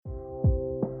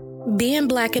Being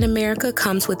Black in America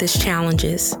comes with its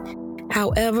challenges.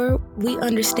 However, we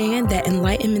understand that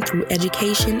enlightenment through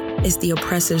education is the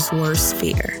oppressor's worst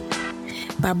fear.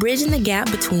 By bridging the gap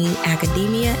between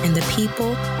academia and the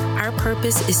people, our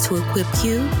purpose is to equip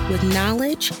you with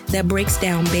knowledge that breaks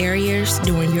down barriers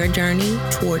during your journey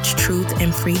towards truth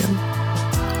and freedom.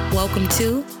 Welcome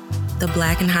to the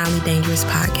Black and Highly Dangerous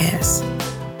Podcast.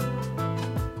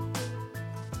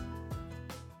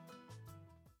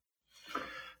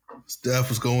 Steph,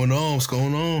 what's going on? What's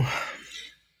going on?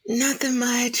 Nothing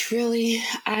much, really.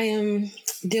 I am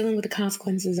dealing with the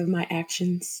consequences of my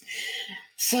actions.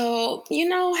 So, you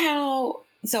know how,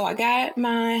 I got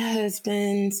my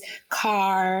husband's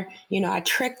car, I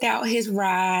tricked out his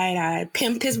ride, I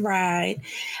pimped his ride.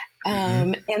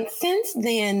 And since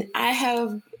then, I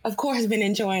have, of course, been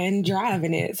enjoying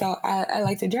driving it. So I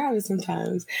like to drive it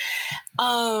sometimes,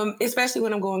 especially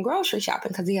when I'm going grocery shopping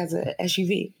because he has an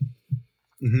SUV.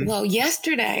 Mm-hmm. Well,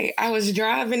 yesterday I was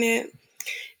driving it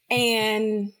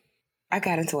and I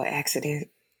got into an accident.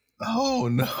 Oh,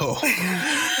 no.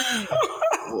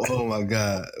 Oh, my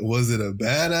God. Was it a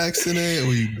bad accident?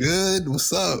 Were you good?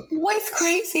 What's up? What's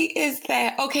crazy is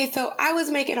that, so I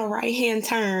was making a right-hand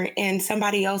turn and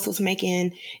somebody else was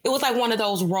making, it was like one of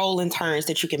those rolling turns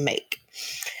that you can make.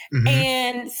 Mm-hmm.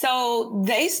 And so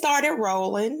they started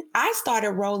rolling. I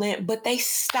started rolling, but they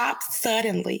stopped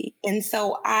suddenly. And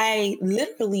so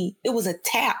it was a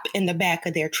tap in the back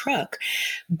of their truck.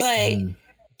 But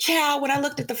child, when I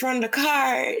looked at the front of the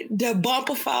car, the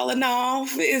bumper falling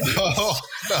off.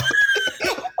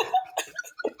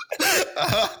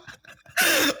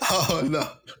 Oh, no.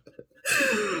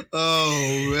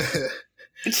 Oh, man.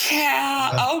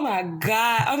 Child, oh my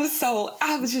God.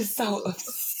 I was just so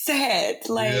upset.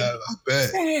 Like, yeah, I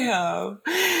bet. Damn.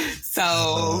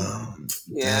 So,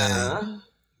 yeah. Damn.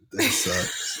 That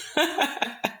sucks.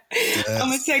 I'm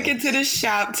gonna take it to the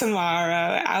shop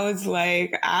tomorrow. I was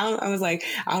like, I'm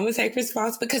gonna take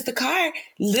responsibility because the car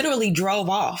literally drove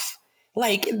off.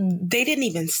 Like, they didn't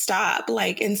even stop.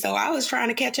 Like, and so I was trying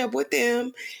to catch up with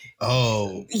them.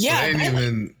 Oh, yeah. So they didn't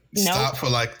even stop for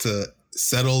to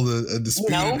settle the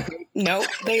dispute. Nope.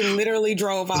 They literally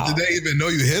drove off. Did they even know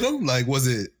you hit them? Like, was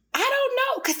it? I don't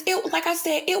know, because it, like I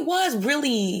said, it was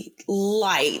really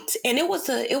light, and it was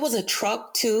a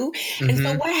truck too. Mm-hmm. And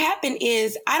so what happened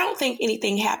is, I don't think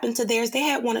anything happened to theirs. They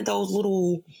had one of those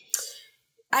little,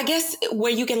 I guess,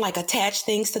 where you can attach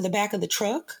things to the back of the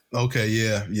truck. Okay,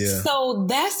 yeah. So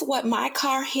that's what my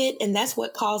car hit, and that's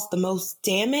what caused the most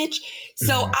damage.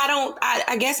 So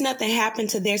I guess nothing happened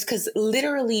to theirs because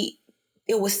literally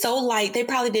it was so light. They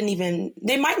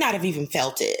might not have even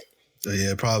felt it.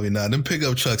 Yeah, probably not. Them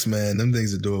pickup trucks, man, them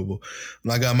things are doable.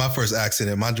 When I got my first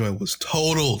accident, my joint was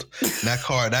totaled. And that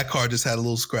car just had a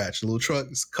little scratch. A little truck,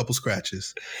 a couple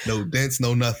scratches. No dents,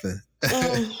 no nothing.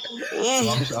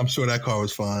 So I'm sure that car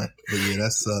was fine. But yeah,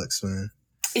 that sucks, man.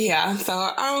 Yeah, so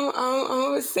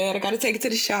I'm sad. I got to take it to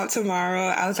the shop tomorrow.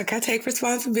 I was like, I take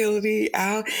responsibility.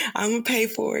 I'm going to pay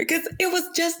for it. Because it was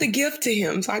just a gift to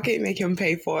him. So I can't make him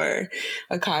pay for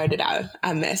a car that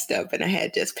I messed up and I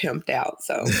had just pimped out.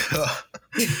 So.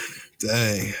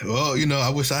 Dang. Well, I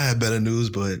wish I had better news,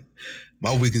 but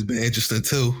my week has been interesting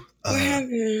too. What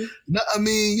happened?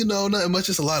 Nothing much.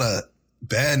 Just a lot of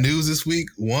bad news this week.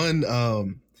 One,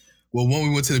 we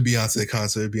went to the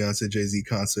Beyonce Jay-Z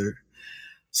concert.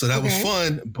 So that was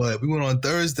fun, but we went on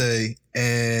Thursday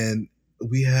and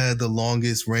we had the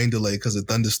longest rain delay because of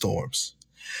thunderstorms.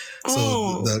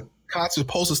 So the concert was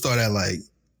supposed to start at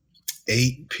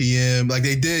 8 p.m. Like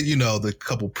they did, the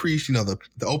couple the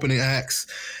opening acts.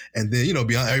 And then,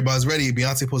 everybody's ready.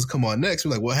 Beyonce supposed to come on next.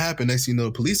 We're like, what happened? Next thing you know,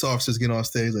 the police officers get on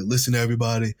stage, listen to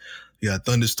everybody. You got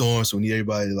thunderstorms, so we need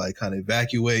everybody to kind of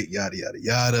evacuate, yada, yada,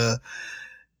 yada.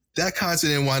 That concert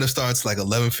didn't wind up starting till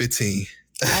 11:15.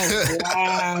 Oh,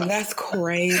 wow. That's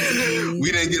crazy.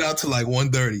 We didn't get out till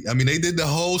 1:30. I mean, they did the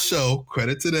whole show.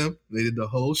 Credit to them. They did the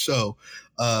whole show.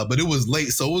 But it was late.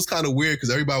 So it was kind of weird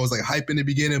because everybody was hype in the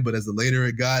beginning. But as the later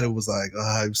it got, it was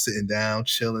I was sitting down,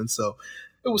 chilling. So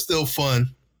it was still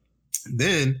fun.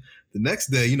 Then the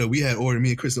next day, me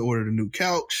and Kristen ordered a new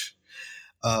couch.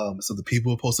 So the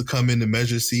people were supposed to come in to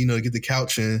measure, see, to get the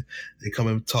couch in. They come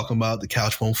in talking about the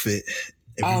couch won't fit.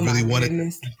 And we really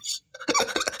wanted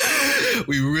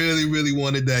we really, really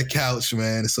wanted that couch,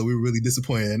 man. So we were really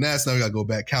disappointed in that. So now we got to go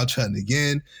back couch hunting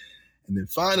again. And then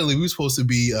finally, we were supposed to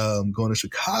be going to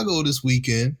Chicago this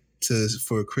weekend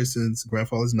for Kristen's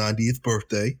grandfather's 90th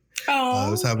birthday. Oh, I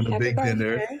was having a big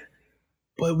dinner.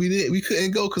 But we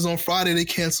couldn't go because on Friday they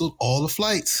canceled all the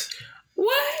flights.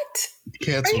 What?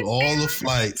 Canceled all the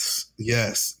flights.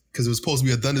 Yes. Because it was supposed to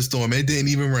be a thunderstorm. It didn't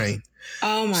even rain.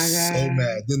 Oh my So God.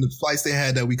 mad. Then the flights they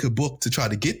had that we could book to try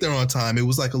to get there on time, it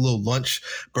was like a little lunch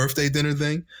birthday dinner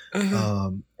thing.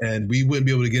 And we wouldn't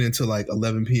be able to get until like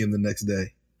 11 p.m. the next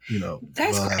day. And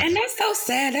that's so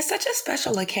sad. That's such a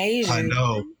special I occasion.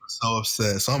 know. So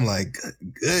upset. So I'm like,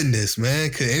 goodness,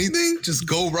 man, could anything just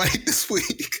go right this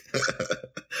week?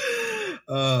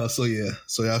 So yeah,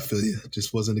 I feel you.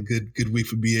 Just wasn't a good week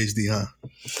for BHD, huh?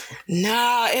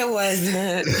 No, it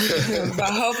wasn't.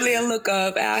 But hopefully it'll look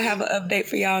up. I'll have an update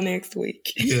for y'all next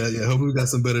week. Yeah. Hopefully we got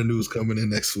some better news coming in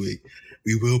next week.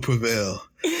 We will prevail.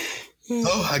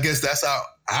 So I guess that's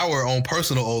our own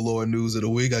personal Oh Lord news of the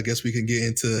week. I guess we can get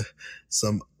into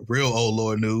some real Oh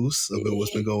Lord news about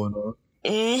what's been going on.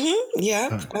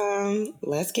 Yep.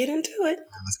 Let's get into it.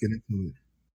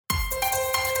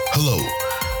 Hello,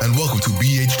 and welcome to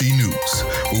BHD News,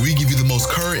 where we give you the most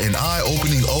current and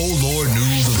eye-opening Oh Lord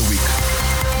news of the week.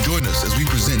 Join us as we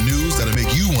present news that'll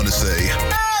make you want to say,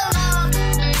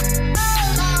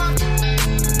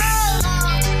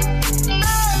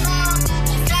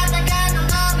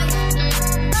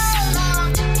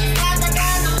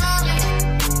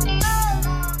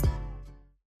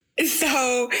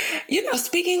 So,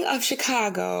 speaking of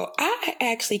Chicago, I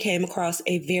actually came across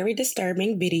a very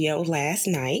disturbing video last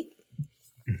night.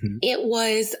 It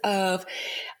was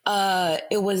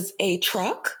a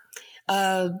truck,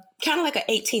 kind of like an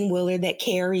 18-wheeler that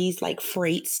carries like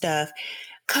freight stuff.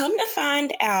 Come to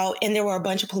find out, and there were a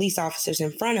bunch of police officers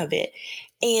in front of it,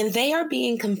 and they are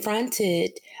being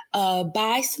confronted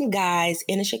by some guys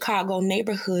in a Chicago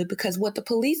neighborhood because what the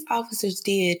police officers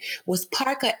did was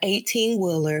park an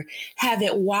 18-wheeler, have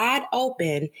it wide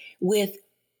open with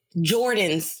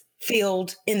Jordans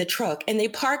filled in the truck, and they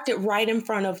parked it right in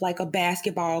front of like a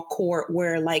basketball court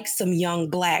where like some young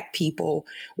Black people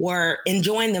were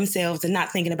enjoying themselves and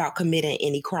not thinking about committing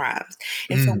any crimes.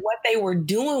 And so what they were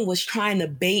doing was trying to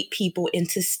bait people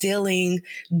into stealing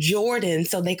Jordans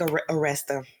so they could arrest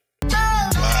them.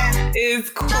 That is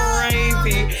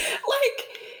crazy. Like,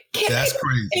 can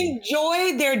they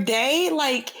enjoy their day?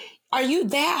 Like, are you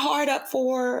that hard up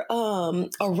for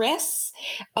arrests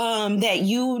that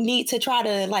you need to try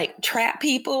to like trap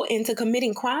people into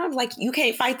committing crimes? Like, you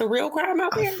can't fight the real crime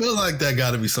out there? I feel like that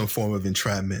got to be some form of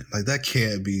entrapment. Like, that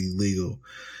can't be legal.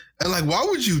 And like, why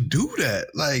would you do that?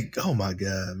 Like, oh my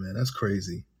God, man, that's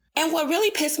crazy. And what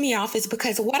really pissed me off is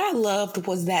because what I loved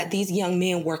was that these young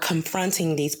men were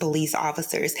confronting these police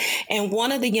officers. And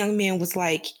one of the young men was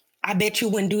like, I bet you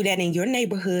wouldn't do that in your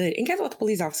neighborhood. And guess what the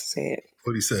police officer said?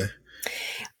 What'd he say?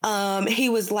 He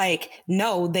was like,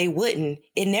 no, they wouldn't.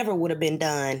 It never would have been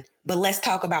done. But let's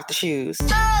talk about the shoes.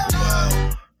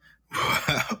 Wow.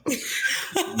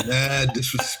 Mad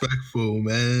disrespectful,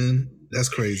 man. That's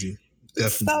crazy.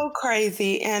 Definitely. So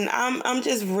crazy. And I'm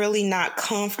just really not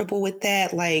comfortable with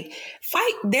that. Like,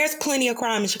 there's plenty of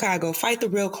crime in Chicago. Fight the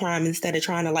real crime instead of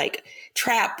trying to like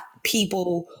trap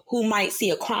people who might see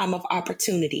a crime of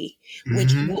opportunity,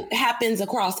 which happens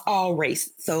across all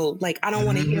race. So like, I don't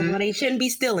want to hear, well, they shouldn't be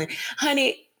stealing.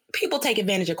 Honey, people take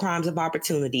advantage of crimes of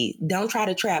opportunity. Don't try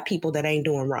to trap people that ain't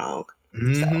doing wrong.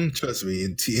 So. Trust me,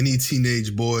 any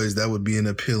teenage boys, that would be an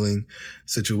appealing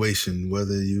situation.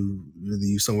 Whether you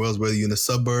somewhere else, whether you're in the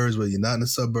suburbs, whether you're not in the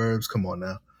suburbs, come on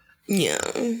now. Yeah.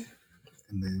 And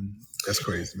then that's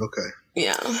crazy. Okay.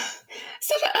 Yeah.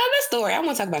 So the other story, I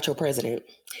want to talk about your president.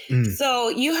 So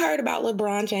you heard about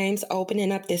LeBron James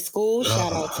opening up this school.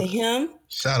 Shout out to him.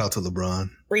 Shout out to LeBron.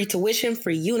 Free tuition,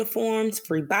 free uniforms,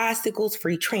 free bicycles,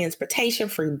 free transportation,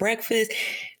 free breakfast,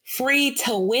 free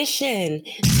tuition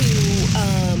to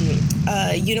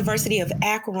University of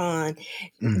Akron,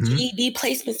 GED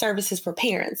placement services for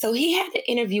parents. So he had an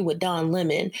interview with Don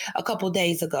Lemon a couple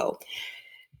days ago.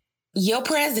 Your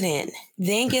president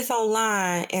then gets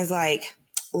online and is like,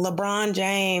 LeBron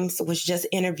James was just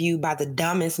interviewed by the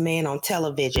dumbest man on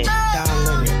television, Don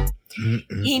Lemon.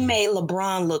 He made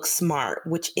LeBron look smart,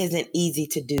 which isn't easy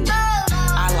to do.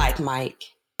 I like Mike.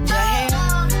 The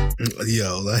hell?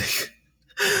 Yo, like,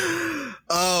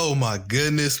 oh my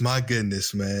goodness,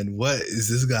 man. What is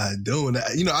this guy doing?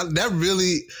 That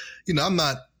really, I'm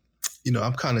not,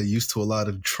 I'm kind of used to a lot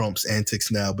of Trump's antics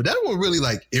now, but that one really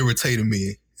like irritated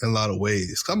me in a lot of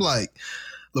ways. I'm like,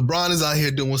 LeBron is out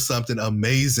here doing something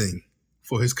amazing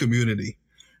for his community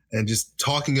and just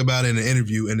talking about it in an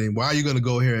interview. And then why are you going to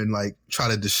go here and like try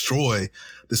to destroy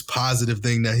this positive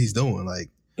thing that he's doing? Like,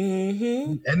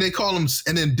 and they call him,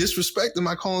 and then disrespect him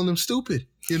by calling them stupid.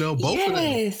 Both of them.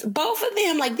 Yes, both of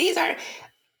them. Like, these are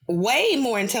way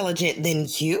more intelligent than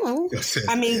you.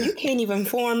 I mean, you can't even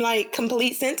form like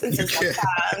complete sentences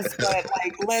sometimes, but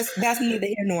like that's neither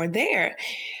here nor there.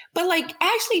 But like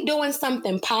actually doing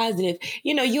something positive,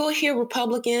 you'll hear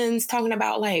Republicans talking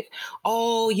about like,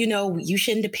 oh, you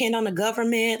shouldn't depend on the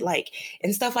government, like,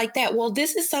 and stuff like that. Well,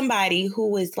 this is somebody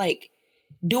who is like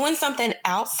doing something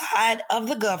outside of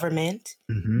the government,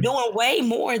 doing way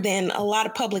more than a lot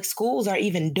of public schools are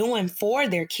even doing for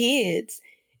their kids.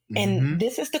 And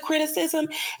this is the criticism.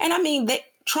 And I mean,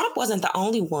 Trump wasn't the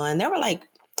only one. There were like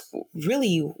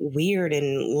really weird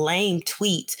and lame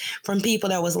tweets from people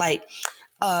that was like,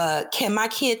 can my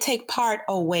kid take part?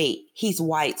 Oh, wait, he's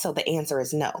white. So the answer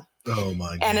is no. Oh,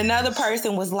 my God. And another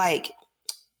person was like,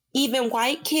 even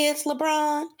white kids,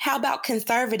 LeBron? How about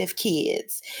conservative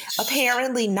kids?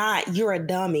 Apparently not. You're a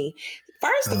dummy.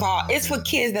 First of all, it's for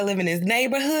kids that live in his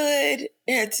neighborhood.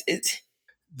 That's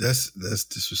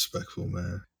disrespectful,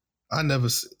 man. I never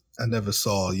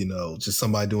saw, just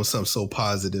somebody doing something so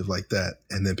positive like that,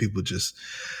 and then people just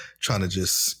trying to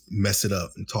just mess it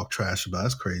up and talk trash about it.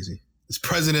 It's crazy. It's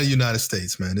President of the United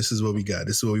States, man. This is what we got.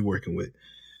 This is what we're working with.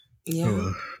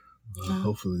 Yeah.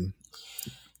 Hopefully.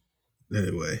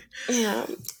 Anyway. Yeah.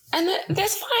 And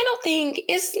this final thing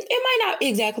it might not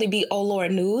exactly be Oh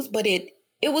Lord news, but it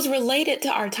was related to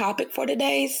our topic for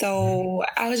today. So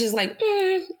I was just like,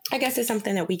 I guess it's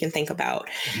something that we can think about.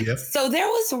 Yep. So there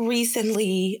was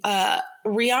recently,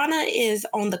 Rihanna is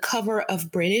on the cover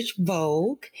of British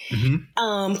Vogue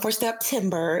for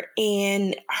September.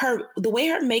 And the way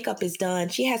her makeup is done,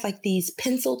 she has like these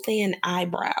pencil thin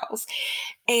eyebrows.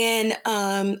 And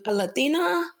a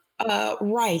Latina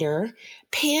writer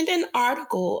penned an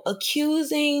article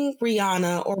accusing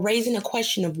Rihanna or raising a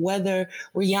question of whether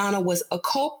Rihanna was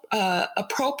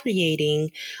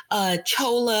appropriating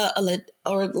Chola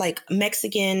or like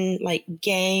Mexican like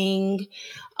gang.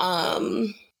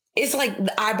 It's like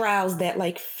the eyebrows that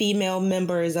like female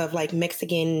members of like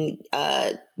Mexican,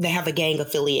 they have a gang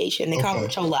affiliation. They call them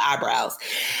Chola eyebrows.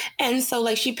 And so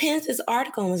like she pens this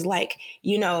article and was like,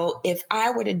 if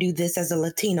I were to do this as a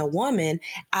Latina woman,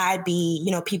 I'd be,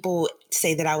 people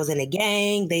say that I was in a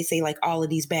gang. They say like all of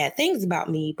these bad things about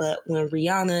me. But when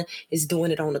Rihanna is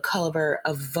doing it on the cover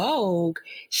of Vogue,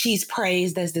 she's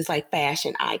praised as this like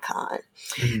fashion icon.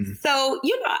 So,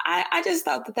 I just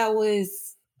thought that was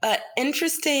an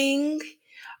interesting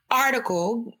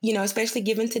article, especially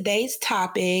given today's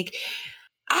topic.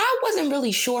 I wasn't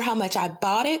really sure how much I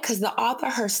bought it because the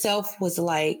author herself was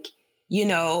like,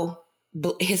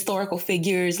 historical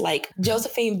figures like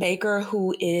Josephine Baker,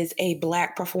 who is a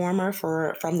Black performer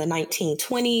from the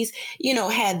 1920s,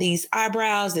 had these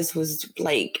eyebrows. This was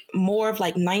like more of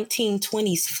like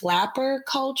 1920s flapper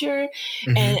culture.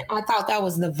 And I thought that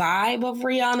was the vibe of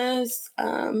Rihanna's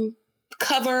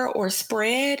cover or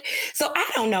spread. So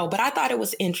I don't know, but I thought it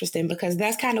was interesting because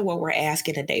that's kind of what we're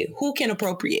asking today. Who can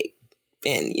appropriate?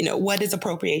 And, what does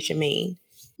appropriation mean?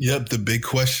 Yep, the big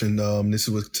question. This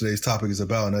is what today's topic is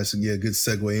about. And that's a good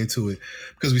segue into it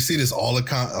because we see this a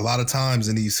lot of times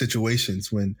in these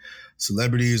situations when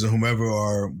celebrities or whomever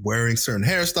are wearing certain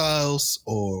hairstyles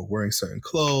or wearing certain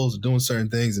clothes or doing certain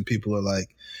things. And people are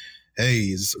like, hey,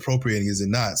 is this appropriating? Is it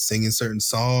not? Singing certain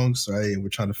songs, right? And we're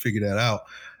trying to figure that out.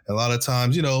 A lot of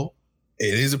times, it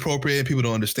is appropriate. People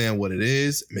don't understand what it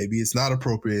is. Maybe it's not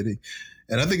appropriating.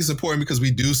 And I think it's important because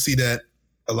we do see that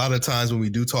a lot of times when we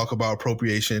do talk about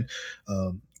appropriation,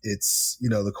 it's,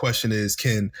 the question is,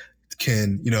 can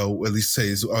at least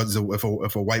say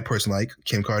if a white person like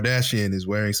Kim Kardashian is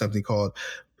wearing something called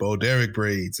Bo Derek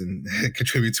braids and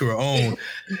contribute to her own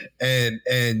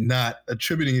and not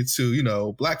attributing it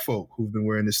to, Black folk who've been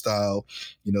wearing this style,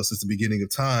 since the beginning of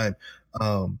time.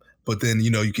 But then,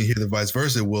 you can hear the vice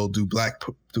versa. Well, do black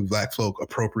folk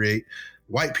appropriate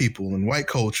white people and white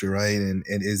culture, right? And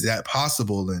is that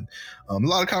possible? And a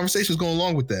lot of conversations go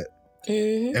along with that.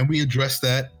 And we address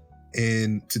that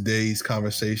in today's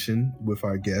conversation with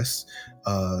our guests,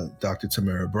 Dr.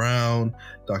 Tamara Brown,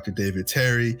 Dr. David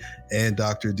Terry, and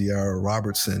Dr. De'Ara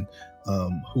Robertson,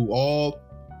 who all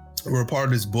were a part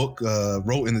of this book,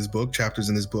 wrote in this book, chapters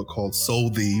in this book called Soul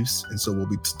Thieves. And so we'll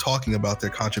be talking about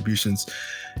their contributions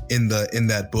in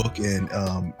that book.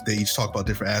 And they each talk about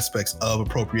different aspects of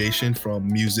appropriation, from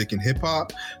music and hip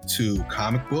hop to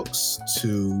comic books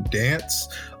to dance.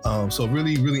 So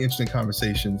really, really interesting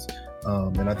conversations.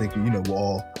 And I think, you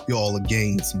all will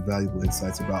gain some valuable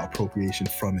insights about appropriation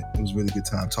from it. It was a really good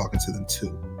time talking to them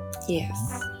too.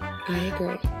 Yes, I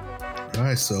agree. All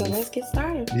right, so let's get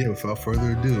started. Yeah, without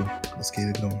further ado, let's get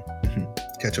it going.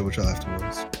 Catch up with y'all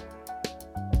afterwards.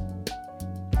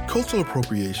 Cultural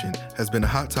appropriation has been a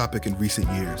hot topic in recent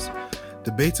years.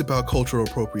 Debates about cultural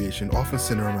appropriation often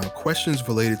center around questions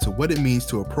related to what it means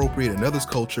to appropriate another's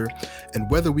culture and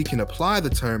whether we can apply the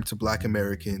term to Black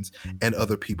Americans and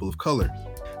other people of color.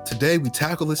 Today, we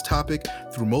tackle this topic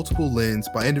through multiple lenses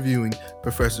by interviewing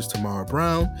Professors Tamara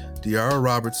Brown, De'Ara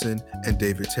Robertson, and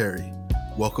David Terry.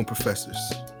 Welcome, professors.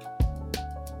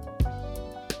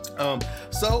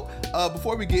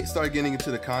 Before we start getting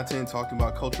into the content, talking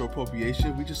about cultural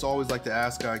appropriation, we just always like to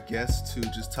ask our guests to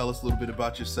just tell us a little bit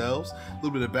about yourselves, a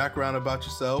little bit of background about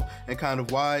yourself, and kind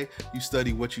of why you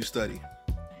study what you study.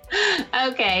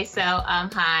 Okay, so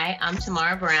hi, I'm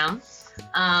Tamara Brown.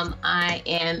 I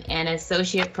am an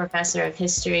associate professor of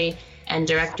history and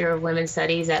director of women's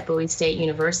studies at Bowie State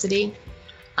University.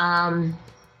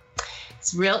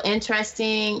 It's real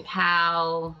interesting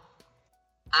how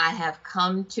I have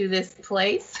come to this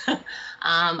place.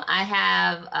 I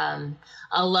have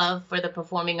a love for the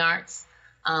performing arts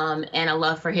and a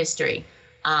love for history.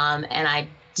 And I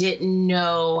didn't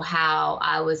know how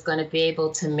I was going to be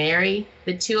able to marry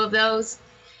the two of those.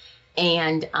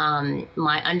 And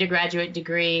my undergraduate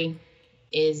degree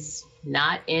is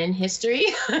not in history.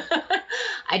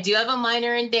 I do have a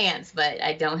minor in dance, but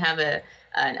I don't have an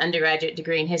undergraduate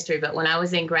degree in history. But when I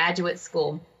was in graduate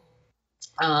school,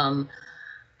 I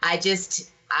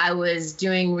was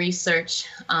doing research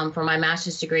for my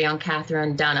master's degree on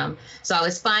Catherine Dunham. So I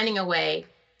was finding a way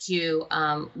to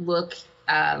look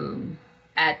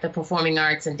at the performing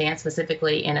arts and dance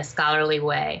specifically in a scholarly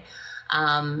way.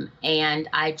 And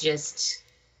I just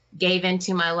gave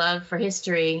into my love for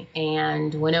history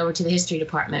and went over to the history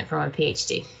department for my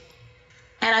PhD.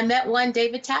 And I met one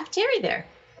David Taft Terry there.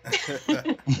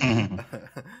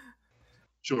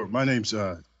 Sure. My name's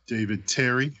David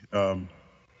Terry.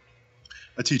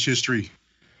 I teach history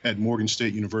at Morgan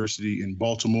State University in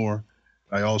Baltimore.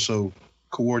 I also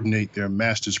coordinate their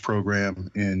master's program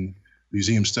in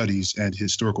museum studies and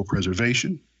historical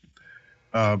preservation.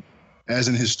 As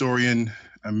an historian,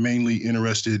 I'm mainly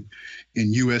interested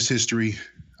in U.S. history.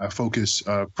 I focus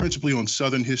principally on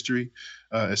Southern history,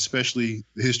 especially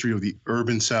the history of the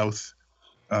urban South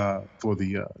for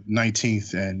the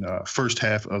 19th and first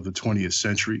half of the 20th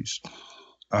centuries.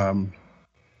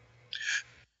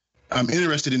 I'm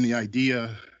interested in the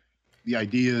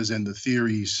ideas and the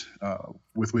theories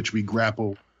with which we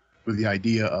grapple with the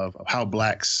idea of how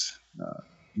Blacks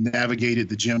navigated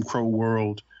the Jim Crow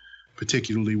world,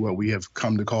 particularly what we have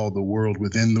come to call the world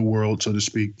within the world, so to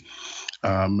speak.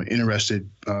 Interested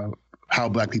how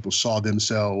Black people saw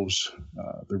themselves,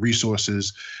 the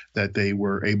resources that they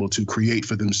were able to create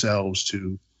for themselves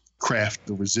to craft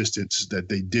the resistance that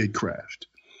they did craft.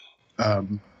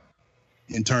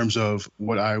 In terms of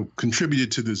what I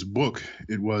contributed to this book,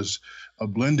 it was a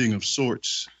blending of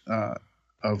sorts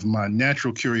of my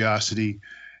natural curiosity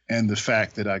and the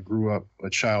fact that I grew up a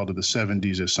child of the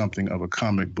 70s as something of a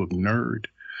comic book nerd.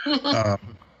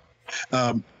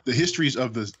 The histories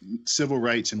of the civil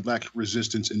rights and Black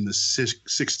resistance in the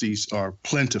 60s are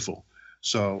plentiful.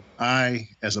 So I,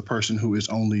 as a person who is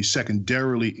only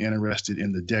secondarily interested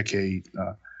in the decade,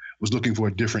 was looking for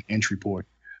a different entry point.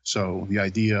 So the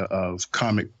idea of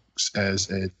comics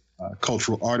as a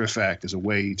cultural artifact is a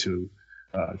way to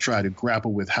try to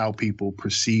grapple with how people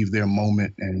perceive their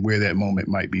moment and where that moment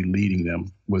might be leading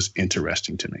them was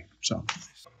interesting to me. So,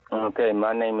 okay,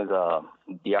 my name is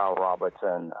De'Ara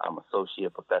Robertson. I'm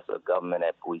associate professor of government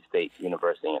at Bowie State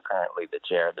University and currently the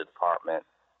chair of the department.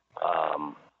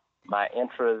 My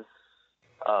interests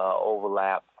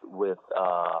overlap with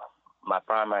my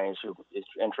primary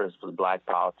interest was Black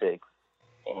politics.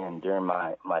 And during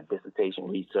my dissertation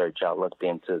research, I looked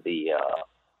into the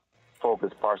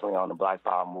focus partially on the Black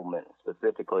Power movement,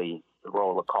 specifically the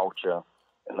role of culture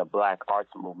and the Black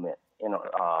arts movement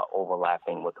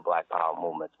overlapping with the Black Power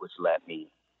movements, which led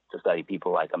me to study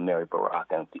people like Amiri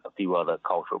Baraka and a few other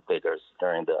cultural figures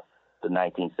during the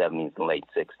 1970s and late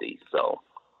 60s. So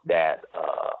that,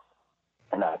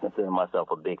 and I consider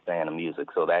myself a big fan of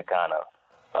music, so that kind of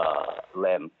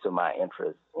led to my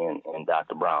interest in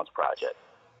Dr. Brown's project.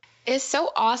 It's so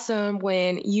awesome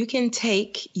when you can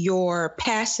take your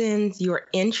passions, your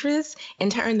interests,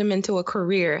 and turn them into a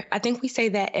career. I think we say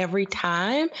that every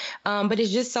time, but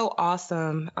it's just so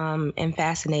awesome and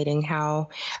fascinating how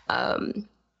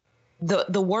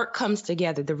the work comes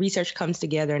together, the research comes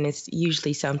together, and it's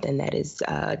usually something that is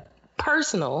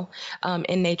personal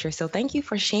in nature. So thank you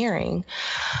for sharing.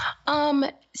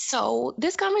 So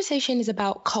this conversation is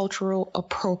about cultural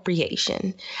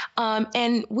appropriation.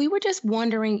 And we were just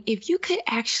wondering if you could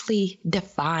actually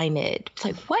define it.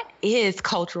 Like, what is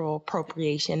cultural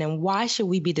appropriation and why should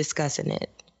we be discussing it?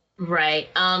 Right.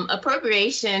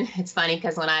 Appropriation, it's funny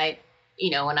because when I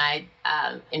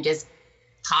am just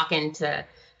talking to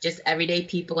just everyday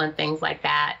people and things like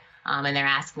that. And they're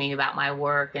asking me about my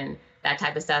work and that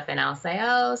type of stuff. And I'll say,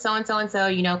 oh, so-and-so and so,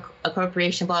 you know,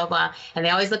 appropriation, blah, blah, blah. And they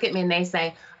always look at me and they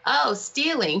say, oh,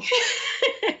 stealing.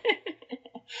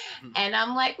 And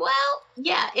I'm like, well,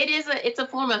 yeah, it's a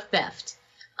form of theft.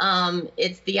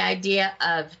 It's the idea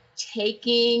of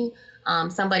taking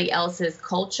somebody else's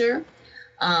culture,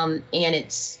 and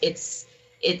it's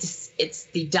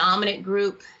the dominant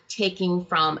group taking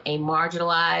from a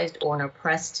marginalized or an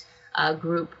oppressed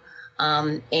group,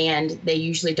 and they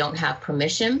usually don't have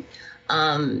permission.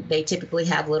 They typically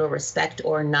have little respect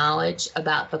or knowledge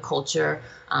about the culture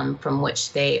from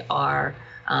which they are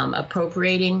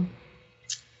appropriating,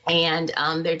 and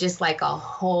they're just like a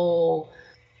whole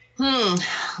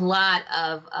lot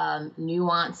of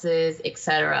nuances,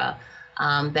 etc.,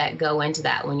 that go into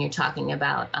that when you're talking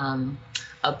about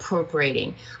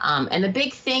appropriating. And the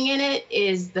big thing in it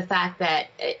is the fact that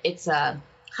it's a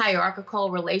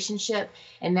hierarchical relationship,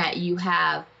 and that you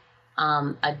have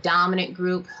a dominant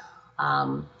group,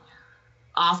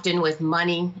 often with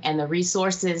money and the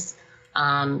resources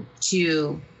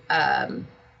to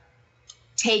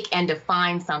take and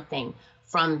define something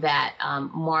from that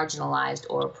marginalized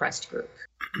or oppressed group.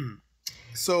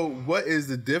 So what is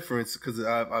the difference? Because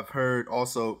I've heard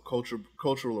also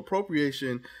cultural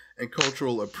appropriation and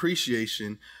cultural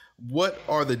appreciation. What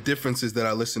are the differences that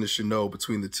our listeners should know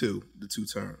between the two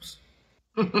terms?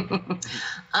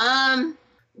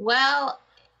 Well,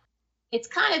 it's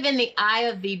kind of in the eye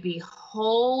of the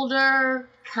beholder,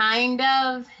 kind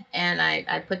of, and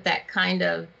I put that kind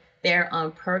of there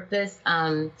on purpose.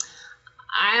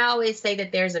 I always say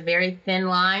that there's a very thin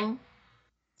line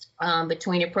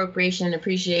between appropriation and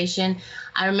appreciation.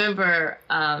 I remember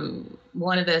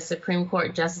one of the Supreme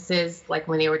Court justices, like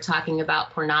when they were talking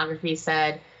about pornography,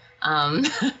 said,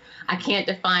 I can't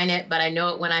define it, but I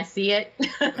know it when I see it.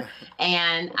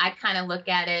 And I kind of look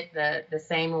at it the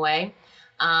same way.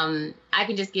 I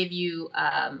can just give you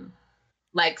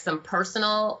like some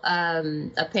personal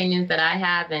opinions that I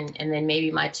have, and then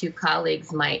maybe my two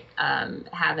colleagues might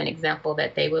have an example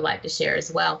that they would like to share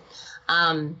as well.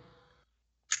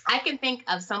 I can think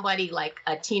of somebody like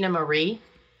a Tina Marie,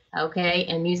 okay,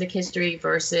 in music history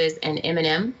versus an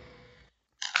Eminem.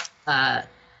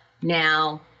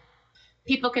 Now,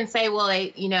 people can say, well,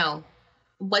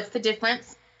 what's the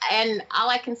difference? And all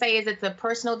I can say is it's a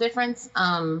personal difference.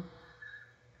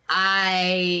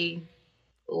 I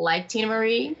like Tina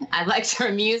Marie. I liked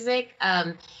her music.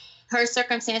 Her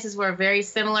circumstances were very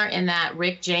similar in that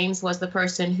Rick James was the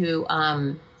person who,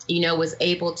 was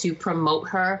able to promote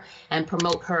her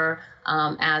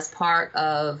as part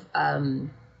of,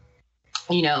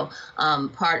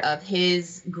 part of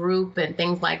his group and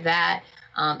things like that,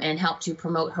 and help to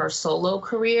promote her solo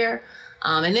career.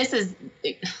 And this is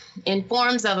in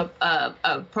forms of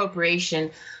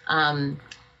appropriation.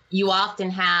 You often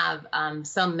have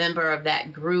some member of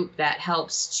that group that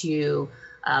helps to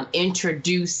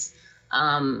introduce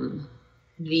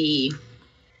the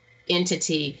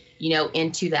entity,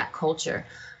 into that culture.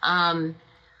 And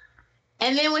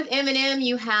then with Eminem,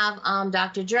 you have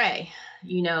Dr. Dre,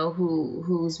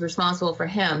 who's responsible for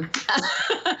him.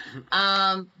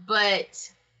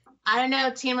 But I don't know,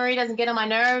 Tina Marie doesn't get on my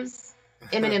nerves.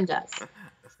 Eminem does.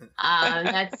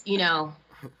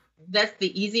 That's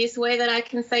the easiest way that I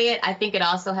can say it. I think it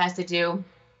also has to do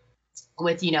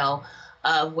with,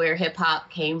 where hip hop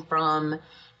came from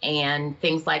and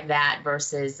things like that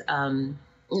versus, I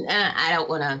don't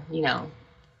want to,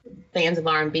 fans of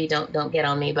R&B don't get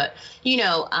on me, but,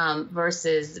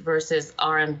 versus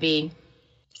R&B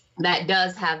that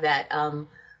does have that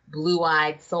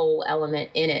blue-eyed soul element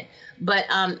in it. But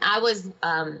I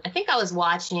think I was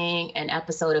watching an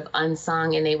episode of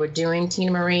Unsung, and they were doing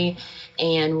Tina Marie,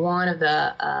 and one of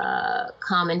the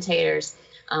commentators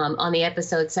on the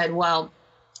episode said, well,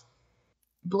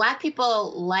 Black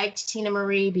people liked Tina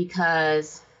Marie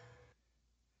because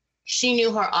she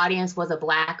knew her audience was a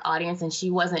Black audience, and she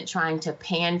wasn't trying to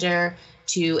pander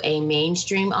to a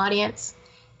mainstream audience,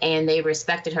 and they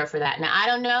respected her for that. Now, I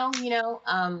don't know,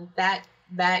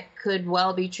 that could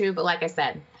well be true, but like I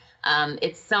said,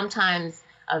 it's sometimes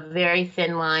a very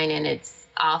thin line, and it's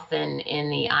often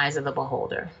in the eyes of the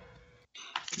beholder.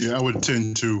 Yeah, I would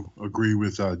tend to agree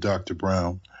with Dr.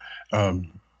 Brown.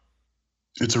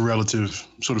 It's a relative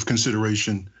sort of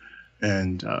consideration,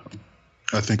 and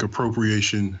I think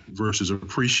appropriation versus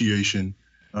appreciation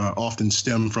often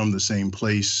stem from the same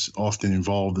place, often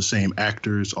involve the same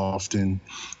actors, often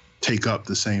take up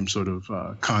the same sort of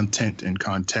content and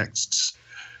contexts.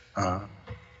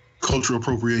 Cultural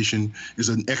appropriation is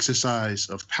an exercise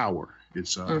of power.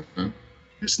 It's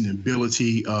It's an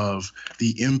ability of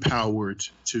the empowered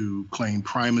to claim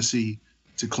primacy,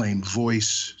 to claim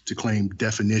voice, to claim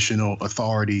definitional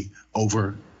authority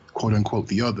over, quote unquote,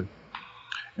 the other.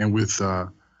 And with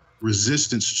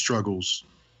resistance struggles,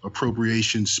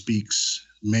 appropriation speaks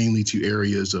mainly to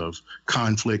areas of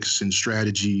conflicts and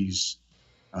strategies,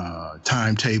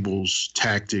 timetables,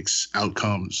 tactics,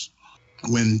 outcomes.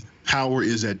 When power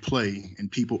is at play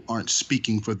and people aren't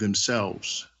speaking for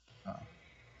themselves,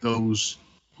 those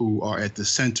who are at the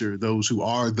center, those who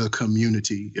are the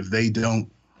community, if they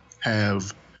don't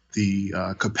have the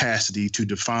capacity to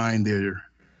define their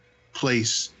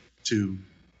place, to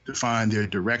define their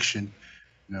direction,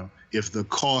 if the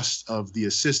cost of the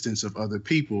assistance of other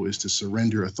people is to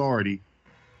surrender authority,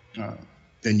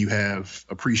 then you have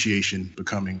appreciation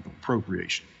becoming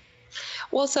appropriation.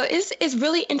 Well, so it's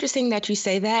really interesting that you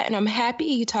say that, and I'm happy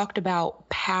you talked about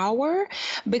power,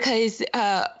 because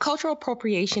cultural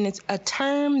appropriation is a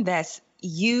term that's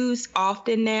used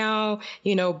often now.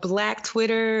 Black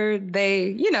Twitter,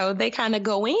 they kind of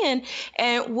go in,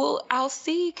 and I'll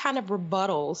see kind of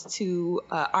rebuttals to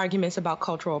arguments about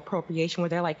cultural appropriation where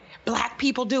they're like, Black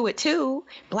people do it too.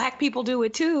 Black people do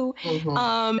it too.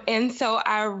 Mm-hmm. And so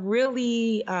I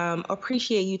really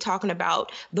appreciate you talking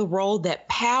about the role that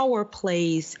power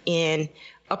plays in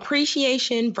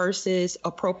appreciation versus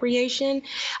appropriation.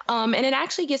 And it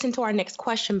actually gets into our next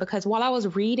question, because while I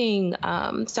was reading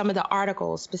some of the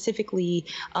articles, specifically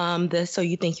the So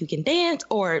You Think You Can Dance,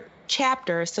 or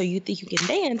chapter So You Think You Can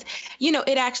Dance,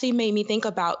 it actually made me think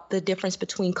about the difference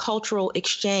between cultural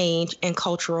exchange and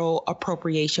cultural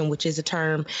appropriation, which is a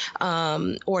term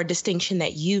or a distinction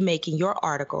that you make in your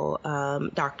article,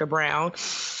 Dr. Brown.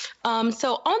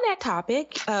 So on that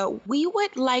topic, we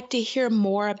would like to hear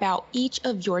more about each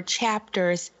of your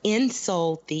chapters in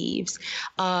Soul Thieves.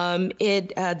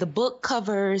 The book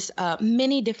covers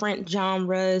many different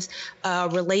genres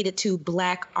related to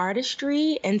Black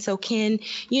artistry. And so can,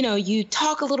 you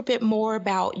talk a little bit more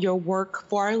about your work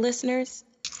for our listeners?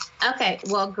 Okay,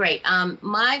 well, great.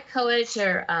 My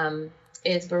co-editor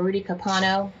is Baruti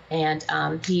Capano, and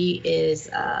he is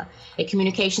a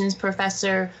communications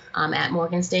professor at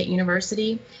Morgan State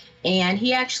University. And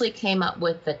he actually came up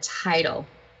with the title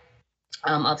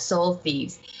of Soul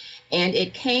Thieves. And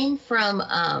it came from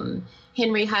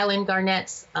Henry Highland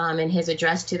Garnett's in his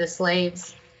address to the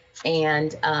slaves.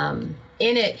 And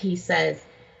in it, he says,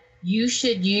 "You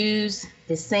should use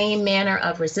the same manner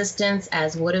of resistance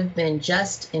as would have been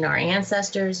just in our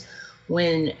ancestors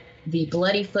when the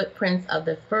bloody footprints of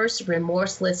the first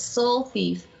remorseless soul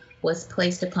thief was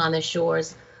placed upon the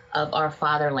shores of our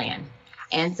fatherland."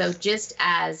 And so just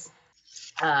as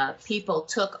people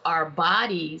took our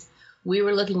bodies, we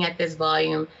were looking at this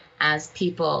volume as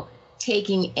people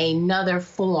taking another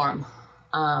form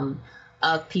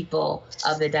of people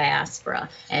of the diaspora.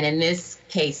 And in this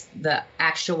case, the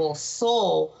actual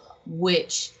soul,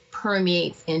 which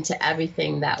permeates into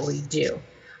everything that we do.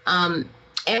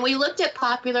 And we looked at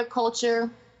popular culture.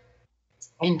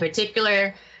 In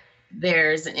particular,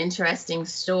 there's an interesting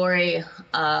story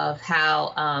of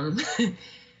how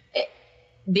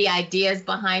the ideas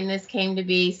behind this came to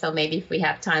be. So maybe if we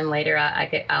have time later,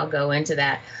 I'll go into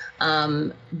that.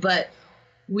 But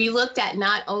we looked at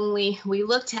not only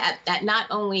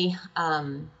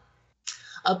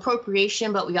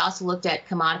appropriation, but we also looked at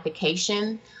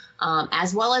commodification,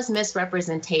 as well as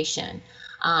misrepresentation.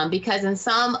 Because in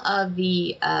some of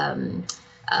the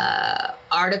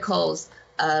articles,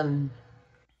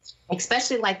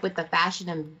 especially like with the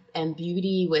fashion and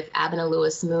beauty with Abena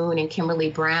Lewis Moon and Kimberly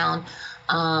Brown,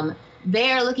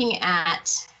 they're looking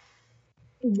at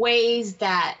ways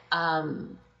that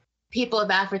people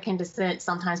of African descent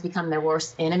sometimes become their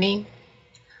worst enemy,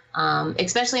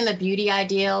 especially in the beauty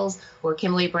ideals, where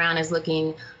Kimberly Brown is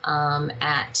looking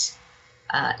at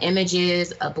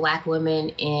images of Black women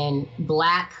in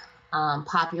Black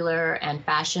popular and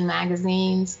fashion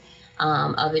magazines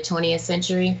of the 20th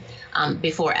century,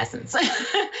 before Essence.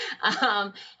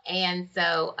 And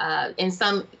so in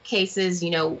some cases,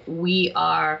 we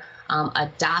are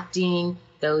adopting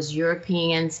those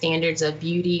European standards of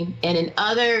beauty. And in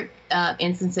other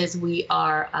instances, we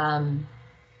are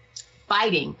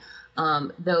fighting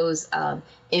those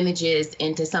images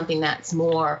into something that's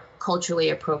more culturally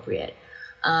appropriate.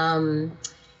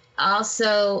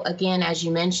 Also, again, as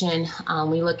you mentioned,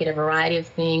 we look at a variety of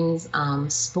things,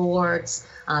 sports,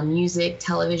 music,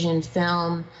 television,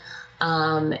 film,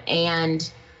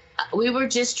 and we were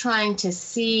just trying to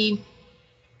see,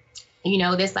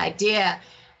 this idea,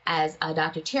 as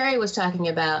Dr. Terry was talking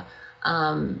about,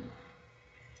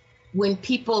 when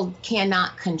people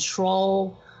cannot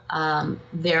control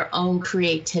their own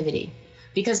creativity.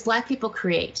 because Black people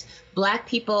create. Black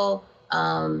people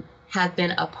have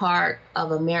been a part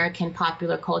of American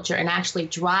popular culture and actually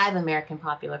drive American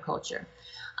popular culture,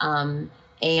 but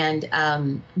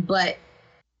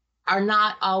are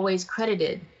not always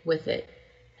credited with it,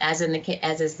 as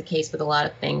is the case with a lot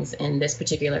of things in this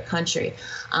particular country.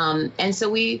 And so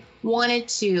we wanted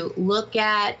to look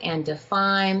at and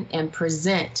define and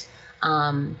present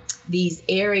these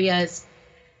areas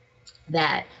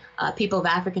that people of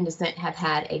African descent have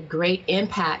had a great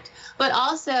impact, but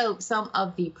also some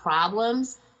of the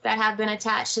problems that have been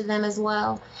attached to them as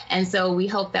well. And so we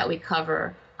hope that we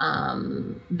cover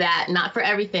that, not for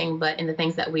everything, but in the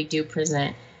things that we do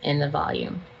present in the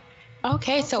volume.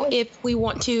 Okay, so if we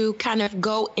want to kind of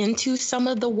go into some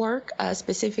of the work,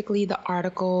 specifically the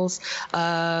articles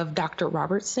of Dr.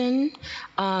 Robertson,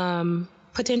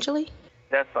 potentially?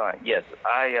 That's fine. Yes,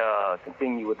 I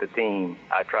continue with the theme.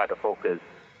 I try to focus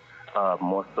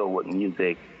more so with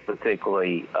music,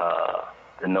 particularly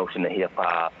the notion of hip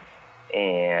hop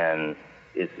and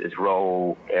its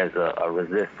role as a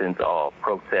resistance or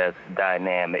protest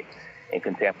dynamic in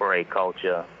contemporary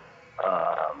culture.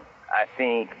 I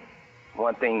think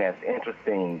one thing that's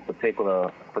interesting,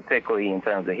 particularly in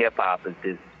terms of hip hop, is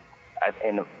this.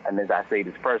 And as I say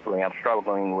this personally, I'm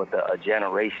struggling with a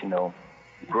generational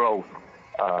growth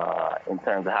in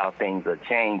terms of how things are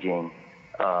changing,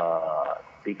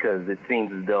 because it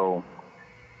seems as though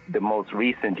the most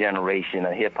recent generation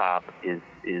of hip hop is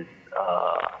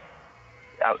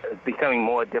becoming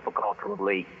more difficult to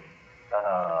relate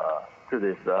to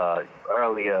this.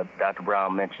 Earlier, Dr.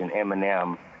 Brown mentioned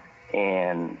Eminem,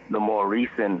 and the more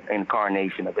recent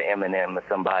incarnation of the Eminem is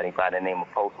somebody by the name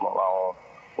of Post Malone,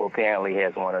 who apparently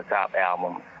has one of the top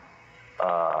albums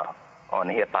on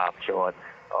the hip hop charts,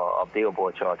 or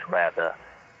Billboard charts rather.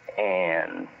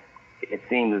 And it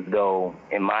seems as though,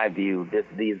 in my view, this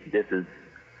is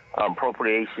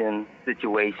appropriation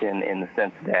situation, in the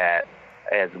sense that,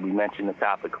 as we mentioned the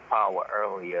topic of power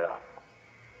earlier,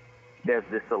 there's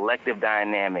this selective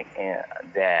dynamic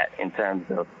that, in terms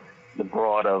of the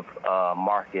broader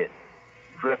market,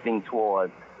 drifting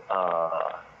towards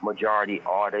majority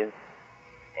artists,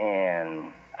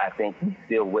 and I think we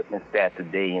still witness that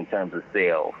today in terms of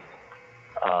sales,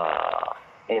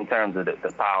 in terms of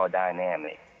the power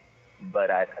dynamic. But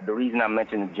the reason I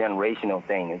mentioned the generational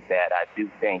thing is that I do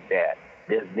think that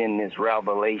there's been this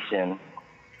revelation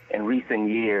in recent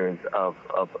years of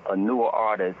a newer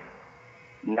artist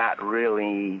not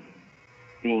really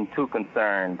being too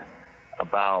concerned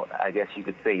about, I guess you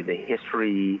could say, the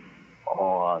history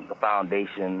or the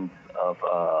foundations of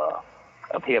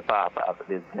hip hop.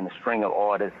 There's been a string of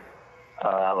artists,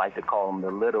 I like to call them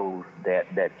the littles,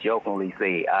 that jokingly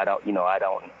say, I don't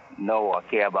know or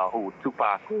care about who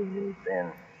Tupac is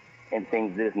and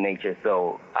things of this nature.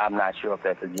 So I'm not sure if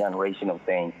that's a generational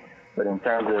thing. But in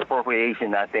terms of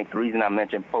appropriation, I think the reason I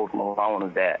mentioned Post Malone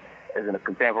is that, as in a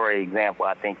contemporary example,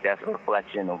 I think that's a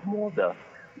reflection of more of the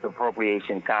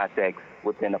appropriation context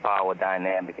within the power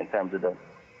dynamic, in terms of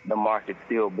the market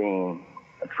still being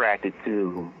attracted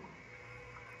to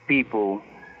people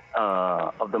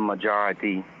of the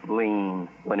majority lean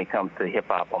when it comes to hip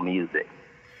hop or music.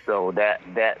 So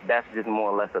that's just more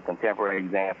or less a contemporary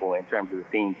example in terms of the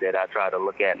themes that I try to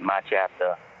look at in my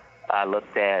chapter. I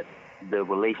looked at the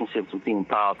relationships between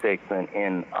politics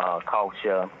and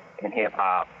culture and hip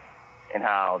hop, and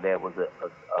how there was a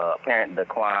apparent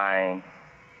decline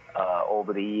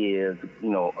over the years,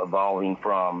 evolving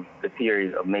from the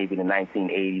period of maybe the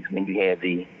 1980s, when you had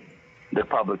the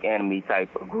Public Enemy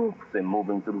type of groups, and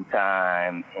moving through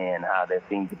time, and how there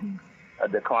seemed to be a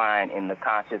decline in the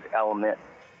conscious element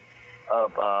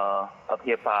of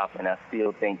hip hop. And I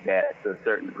still think that, to a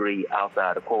certain degree,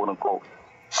 outside of quote unquote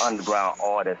underground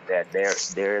artists, that there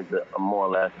is a more or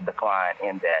less decline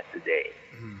in that today.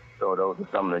 Mm-hmm. So those are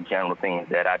some of the general things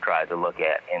that I tried to look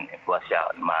at and flesh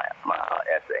out in my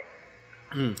essay.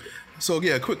 Mm. So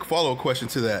yeah, a quick follow-up question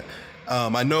to that.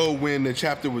 I know when the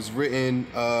chapter was written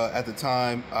at the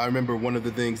time, I remember one of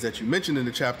the things that you mentioned in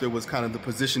the chapter was kind of the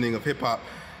positioning of hip hop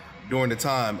during the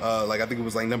time. I think it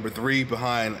was like number 3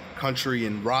 behind country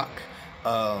and rock.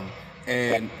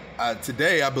 And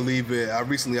today, I believe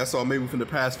I saw maybe within the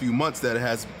past few months that it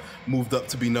has moved up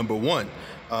to be number 1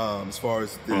 as far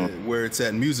as where it's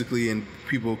at musically and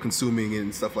people consuming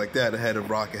and stuff like that, ahead of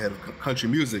rock, ahead of country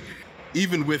music.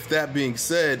 Even with that being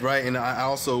said, right, and I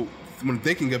also, when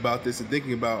thinking about this and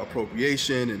thinking about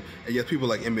appropriation and yes, people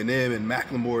like Eminem and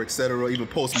Macklemore, etc., even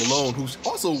Post Malone, who's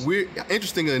also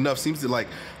interestingly enough, seems to like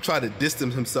try to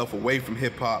distance himself away from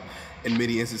hip hop in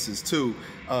many instances too.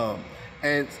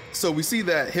 And so we see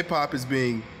that hip hop is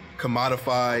being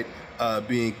commodified,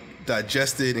 being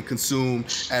digested and consumed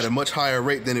at a much higher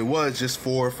rate than it was just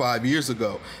 4 or 5 years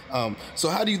ago. So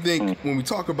how do you think, when we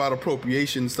talk about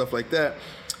appropriation and stuff like that,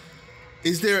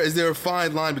 is there a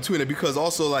fine line between it? Because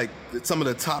also, like, some of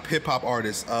the top hip hop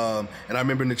artists, and I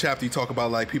remember in the chapter you talk about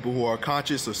like people who are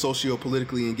conscious or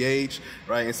socio-politically engaged,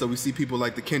 right? And so we see people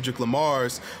like the Kendrick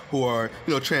Lamars who are,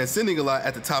 you know, transcending a lot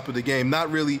at the top of the game, not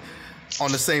really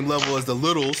on the same level as the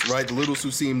Littles, right? The Littles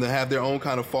who seem to have their own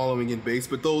kind of following and base,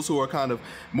 but those who are kind of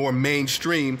more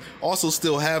mainstream also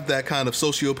still have that kind of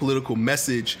socio-political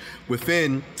message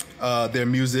within their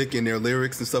music and their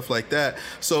lyrics and stuff like that.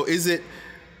 So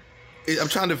I'm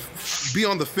trying to be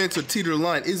on the fence or teeter the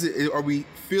line. Are we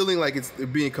feeling like it's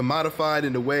being commodified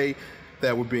in a way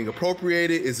that we're being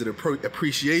appropriated? Is it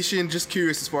appreciation? Just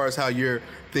curious as far as how you're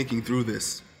thinking through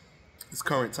this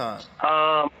current time.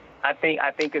 I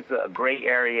think it's a gray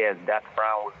area, as Dr.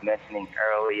 Brown was mentioning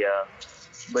earlier,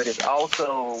 but it's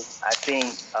also, I think,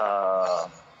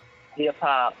 hip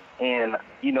hop and,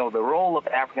 you know, the role of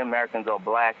African Americans or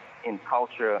Blacks in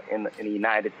culture in the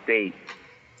United States.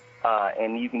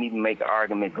 And you can even make an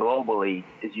argument globally,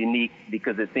 is unique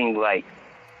because it seems like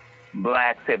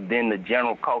Blacks have been the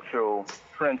general cultural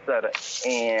trendsetter.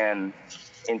 And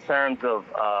in terms of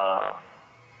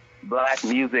Black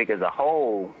music as a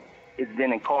whole, it's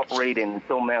been incorporated in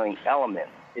so many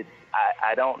elements.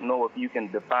 I don't know if you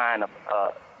can define,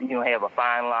 have a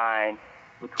fine line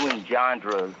between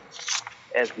genres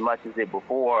as much as it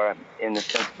before, in the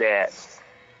sense that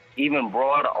even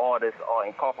broader artists are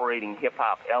incorporating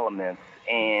hip-hop elements,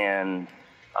 and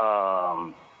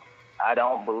I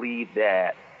don't believe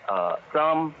that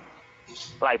some,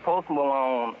 like Post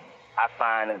Malone, I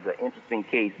find is an interesting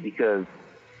case because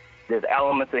there's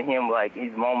elements of him, like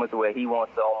these moments where he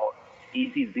wants to almost,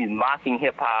 he's mocking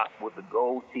hip-hop with the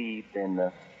gold teeth and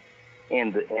the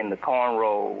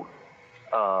cornrows,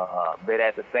 but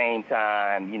at the same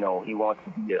time, you know, he wants to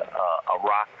be a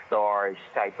rock star-ish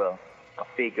type of a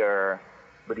figure,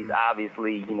 but he's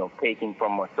obviously, you know, taking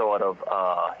from a sort of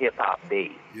hip-hop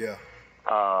base. Yeah.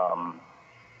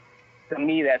 To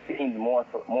me, that seems more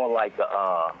like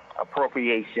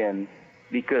appropriation,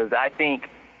 because I think,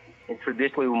 and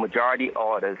traditionally, majority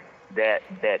artists that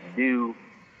do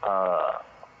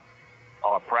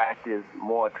or practice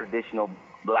more traditional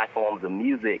Black forms of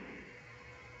music,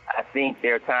 I think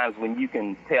there are times when you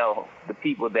can tell the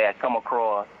people that come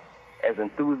across as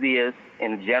enthusiasts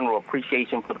and general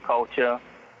appreciation for the culture,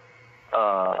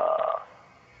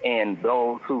 and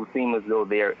those who seem as though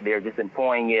they're just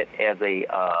employing it as a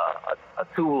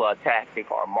tool, a tactic,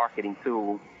 or a marketing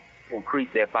tool to increase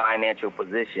their financial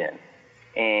position.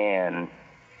 And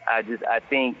I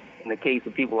think in the case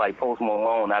of people like Post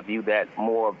Malone, I view that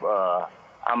more of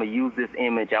I'm gonna use this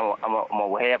image. I'm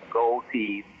gonna have gold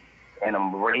teeth and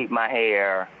I'm gonna braid my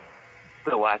hair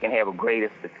so I can have a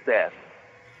greater success.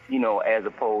 You know, as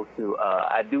opposed to,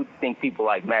 I do think people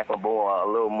like Macklemore are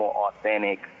a little more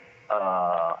authentic,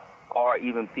 or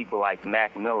even people like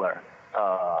Mac Miller,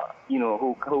 you know,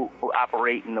 who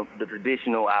operate in the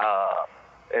traditional,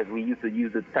 as we used to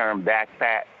use the term,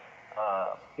 backpack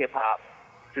hip-hop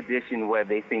tradition, where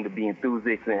they seem to be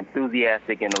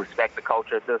enthusiastic and respect the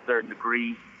culture to a certain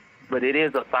degree. But it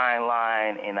is a fine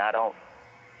line, and I don't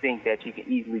think that you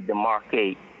can easily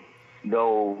demarcate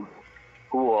those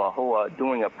who are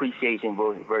doing appreciation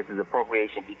versus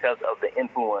appropriation because of the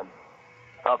influence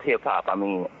of hip hop. I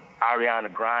mean,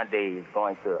 Ariana Grande is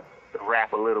going to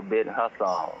rap a little bit in her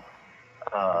songs.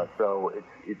 So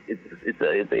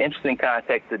it's an interesting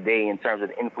context today in terms of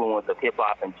the influence of hip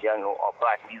hop in general, or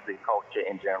Black music culture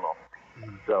in general.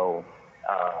 So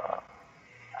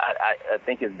I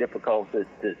think it's difficult to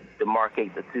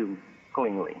demarcate the two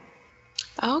cleanly.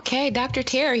 Okay, Dr.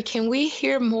 Terry, can we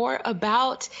hear more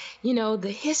about, you know, the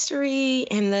history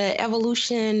and the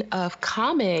evolution of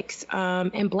comics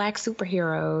and Black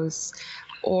superheroes,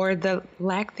 or the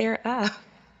lack thereof?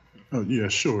 Oh, yeah,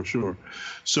 sure.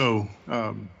 So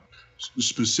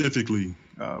specifically,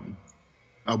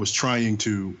 I was trying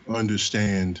to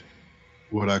understand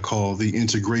what I call the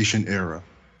integration era,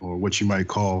 or what you might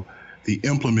call the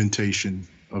implementation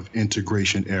of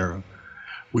integration era,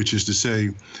 which is to say,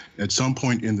 at some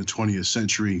point in the 20th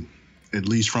century, at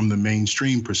least from the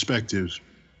mainstream perspective,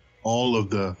 all of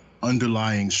the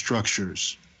underlying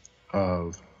structures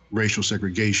of racial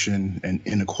segregation and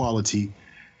inequality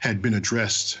had been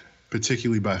addressed,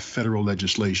 particularly by federal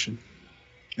legislation.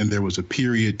 And there was a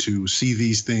period to see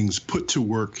these things put to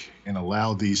work and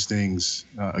allow these things,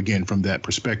 again, from that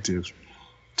perspective,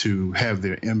 to have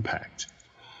their impact.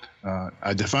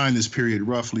 I define this period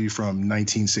roughly from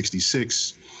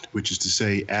 1966, which is to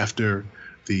say after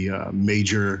the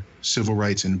major civil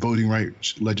rights and voting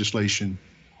rights legislation,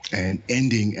 and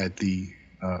ending at the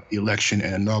election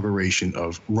and inauguration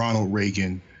of Ronald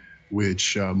Reagan,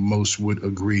 which most would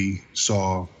agree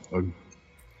saw a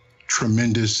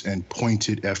tremendous and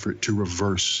pointed effort to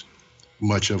reverse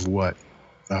much of what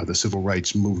the civil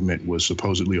rights movement was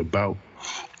supposedly about.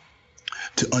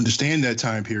 To understand that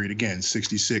time period, again,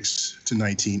 66 to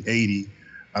 1980,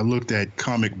 I looked at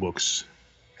comic books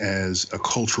as a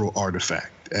cultural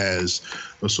artifact, as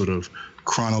a sort of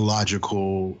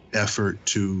chronological effort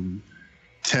to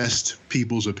test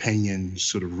people's opinions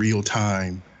sort of real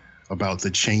time about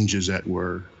the changes that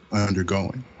were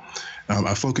undergoing.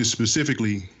 I focused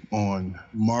specifically on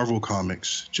Marvel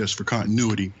Comics just for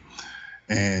continuity,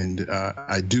 and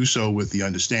I do so with the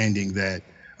understanding that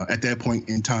at that point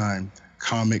in time,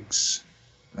 comics,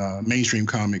 mainstream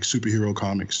comics, superhero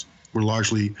comics, were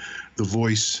largely the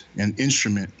voice and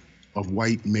instrument of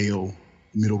white male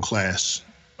middle class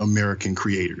American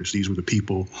creators. These were the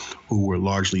people who were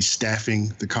largely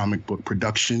staffing the comic book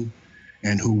production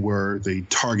and who were the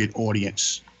target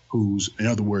audience, whose, in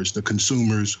other words, the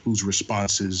consumers whose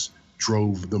responses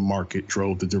drove the market,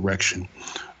 drove the direction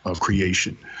of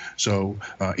creation. So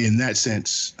in that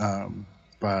sense,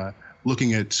 by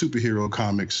looking at superhero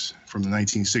comics from the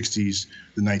 1960s,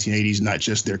 the 1980s, not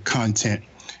just their content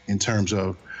in terms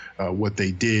of what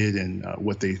they did and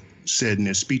what they said in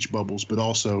their speech bubbles, but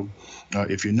also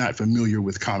if you're not familiar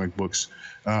with comic books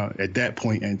at that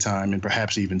point in time, and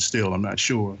perhaps even still, I'm not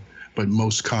sure, but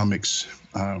most comics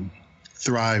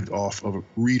thrived off of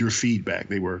reader feedback.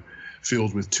 They were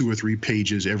filled with 2 or 3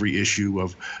 pages every issue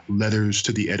of letters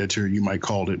to the editor, you might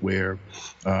call it, where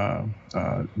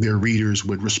their readers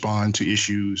would respond to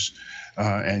issues,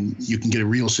 and you can get a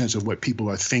real sense of what people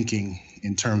are thinking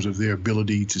in terms of their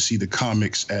ability to see the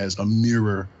comics as a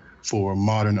mirror for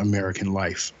modern American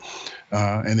life.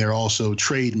 And there are also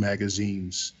trade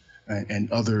magazines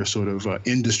and other sort of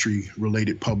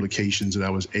industry-related publications that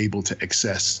I was able to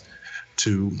access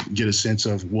to get a sense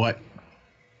of what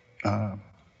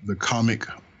the comic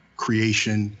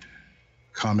creation,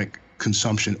 comic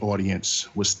consumption audience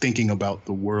was thinking about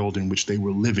the world in which they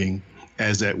were living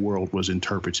as that world was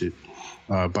interpreted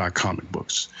by comic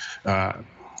books.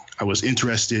 I was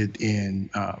interested in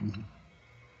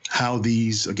how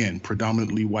these, again,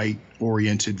 predominantly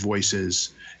white-oriented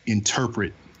voices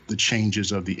interpret the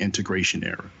changes of the integration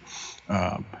era.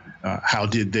 How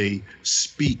did they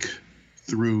speak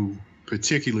through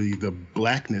particularly the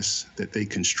blackness that they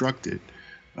constructed,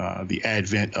 the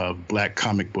advent of black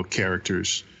comic book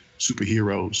characters,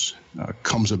 superheroes,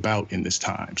 comes about in this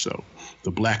time. So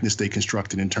the blackness they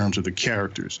constructed in terms of the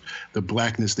characters, the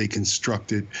blackness they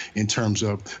constructed in terms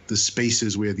of the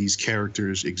spaces where these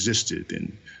characters existed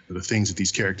and the things that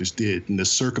these characters did and the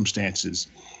circumstances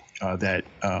that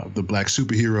the black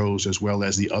superheroes, as well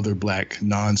as the other black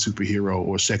non-superhero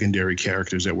or secondary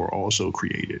characters that were also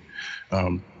created.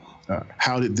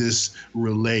 How did this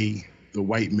relay the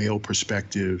white male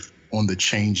perspective on the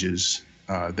changes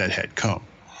that had come?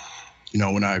 You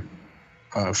know, when I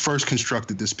first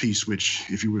constructed this piece, which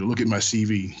if you were to look at my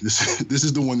CV, this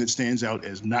is the one that stands out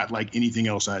as not like anything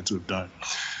else I had to have done.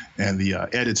 And the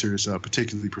editors,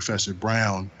 particularly Professor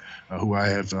Brown, who I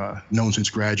have known since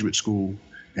graduate school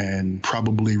and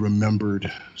probably remembered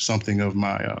something of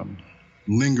my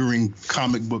lingering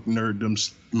comic book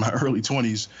nerddom in my early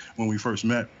 20s when we first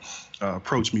met,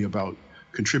 approached me about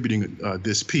contributing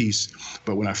this piece.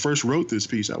 But when I first wrote this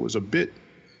piece, I was a bit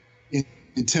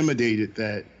intimidated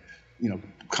that, you know,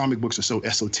 comic books are so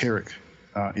esoteric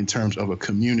in terms of a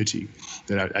community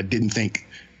that I didn't think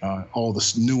all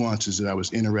the nuances that I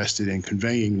was interested in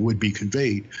conveying would be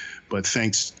conveyed. But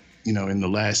thanks, you know, in the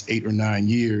last 8 or 9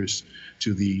 years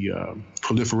to the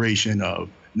proliferation of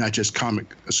not just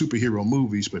superhero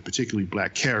movies, but particularly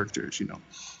black characters, you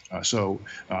know. So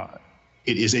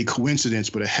it is a coincidence,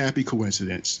 but a happy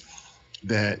coincidence,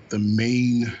 that the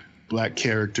main black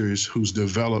characters whose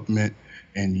development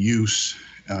and use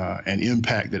and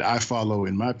impact that I follow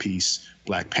in my piece,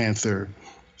 Black Panther,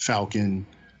 Falcon,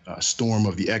 Storm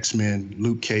of the X-Men,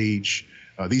 Luke Cage,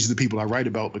 these are the people I write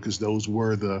about because those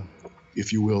were the,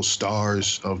 if you will,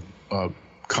 stars of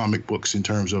comic books in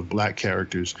terms of black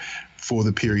characters for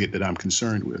the period that I'm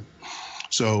concerned with.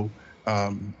 So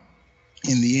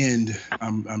in the end,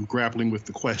 I'm grappling with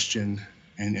the question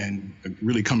and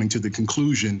really coming to the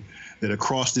conclusion that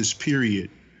across this period,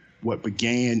 what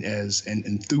began as an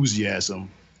enthusiasm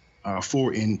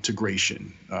for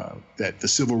integration, that the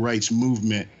civil rights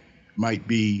movement might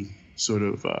be sort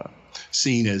of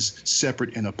seen as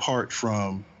separate and apart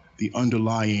from the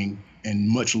underlying and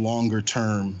much longer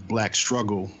term black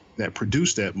struggle that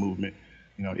produced that movement.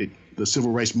 the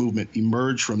civil rights movement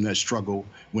emerged from that struggle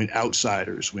when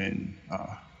outsiders, when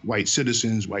white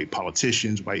citizens, white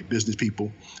politicians, white business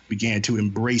people began to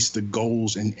embrace the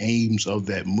goals and aims of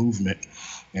that movement.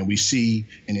 And we see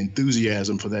an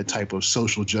enthusiasm for that type of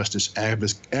social justice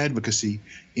advocacy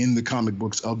in the comic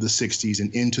books of the 60s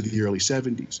and into the early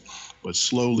 70s. But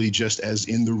slowly, just as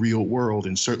in the real world,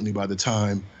 and certainly by the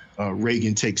time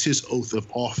Reagan takes his oath of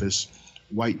office,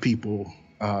 white people,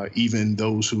 even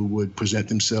those who would present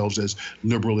themselves as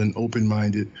liberal and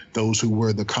open-minded, those who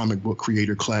were the comic book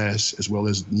creator class, as well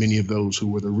as many of those who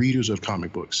were the readers of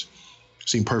comic books,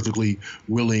 seem perfectly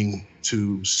willing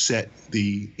to set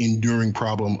the enduring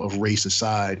problem of race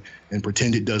aside and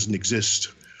pretend it doesn't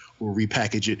exist, or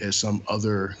repackage it as some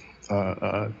other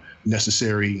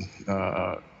necessary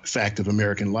fact of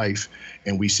American life.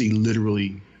 And we see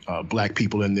literally Black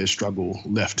people in their struggle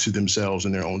left to themselves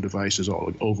and their own devices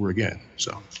all over again.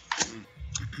 So.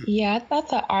 Yeah, I thought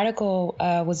the article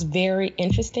was very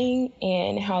interesting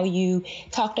in how you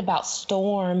talked about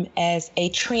Storm as a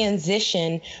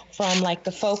transition from like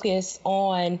the focus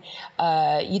on,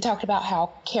 you talked about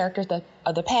how characters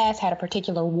of the past had a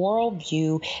particular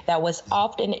worldview that was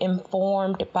often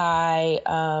informed by,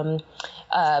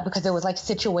 because it was like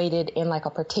situated in like a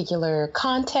particular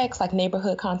context, like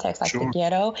neighborhood context, like the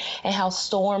ghetto, and how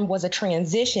Storm was a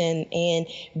transition, and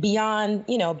beyond,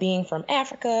 being from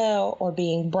Africa or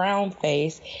being brown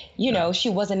face, she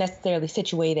wasn't necessarily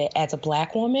situated as a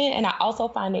Black woman. And I also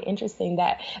find it interesting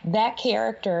that that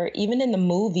character, even in the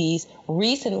movies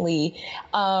recently,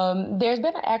 there's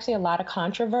been actually a lot of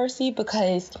controversy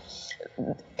because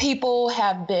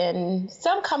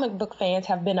some comic book fans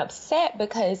have been upset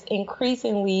because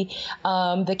increasingly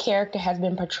the character has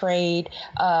been portrayed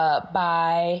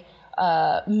by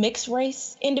mixed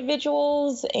race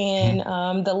individuals, and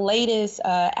the latest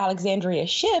Alexandria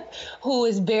Shipp, who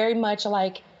is very much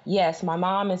like, yes, my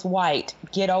mom is white,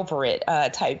 get over it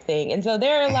type thing. And so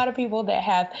there are a lot of people that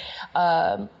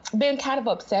have been kind of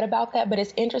upset about that, but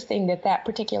it's interesting that that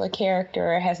particular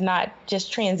character has not just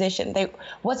transitioned. They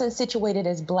wasn't situated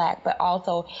as Black, but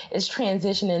also is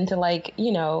transitioned into like,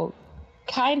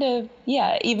 kind of,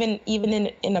 even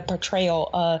in a portrayal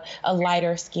of a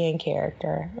lighter skinned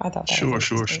character. I thought that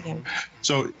was interesting. Sure.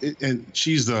 So, and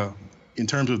she's in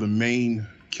terms of the main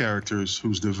characters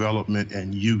whose development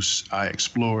and use I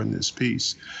explore in this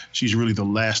piece, she's really the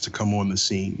last to come on the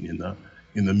scene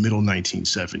in the middle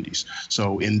 1970s.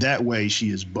 So in that way,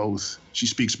 she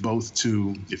speaks both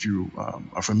to, if you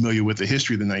are familiar with the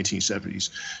history of the 1970s,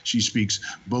 she speaks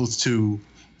both to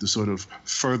the sort of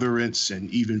furtherance and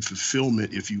even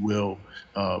fulfillment, if you will,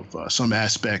 of some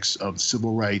aspects of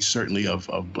civil rights, certainly of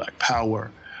Black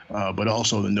power, but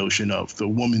also the notion of the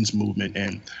women's movement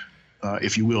and,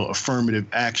 if you will, affirmative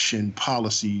action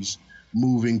policies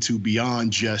moving to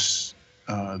beyond just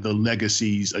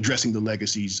addressing the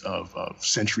legacies of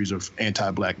centuries of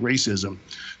anti-Black racism,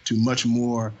 to much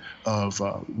more of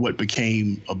what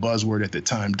became a buzzword at the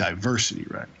time, diversity,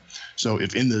 right? So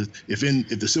if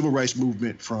the civil rights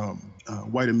movement from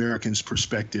white Americans'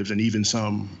 perspectives, and even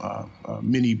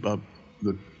many of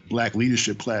the Black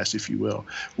leadership class, if you will,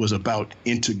 was about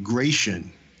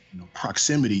integration,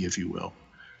 proximity, if you will,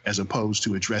 as opposed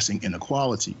to addressing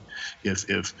inequality,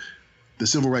 if the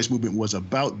civil rights movement was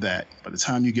about that, by the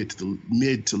time you get to the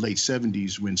mid to late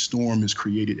 70s, when Storm is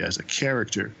created as a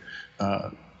character,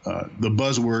 the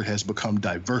buzzword has become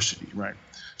diversity, right?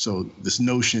 So this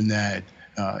notion that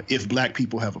if Black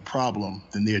people have a problem,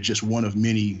 then they're just one of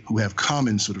many who have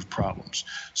common sort of problems.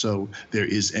 So there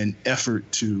is an effort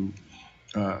to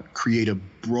create a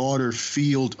broader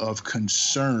field of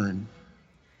concern,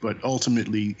 but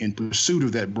ultimately, in pursuit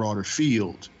of that broader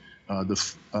field,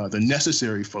 the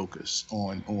necessary focus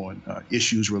on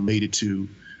issues related to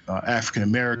African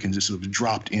Americans is sort of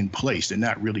dropped in place. They're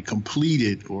not really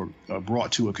completed or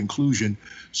brought to a conclusion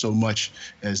so much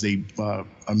as they are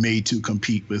made to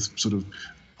compete with sort of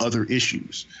other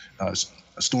issues.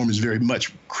 Storm is very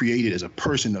much created as a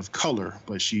person of color,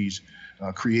 but she's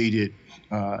created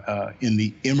in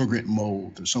the immigrant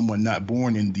mold, someone not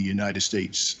born in the United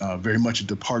States, very much a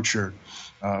departure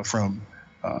from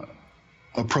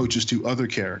approaches to other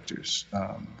characters.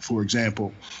 For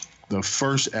example, the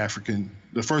first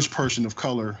person of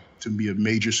color to be a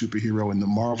major superhero in the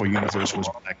Marvel universe was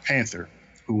Black Panther,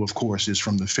 who of course is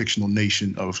from the fictional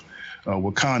nation of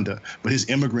Wakanda, but his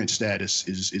immigrant status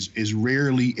is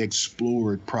rarely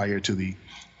explored prior to the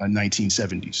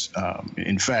 1970s.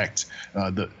 In fact,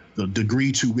 the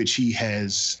degree to which he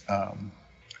has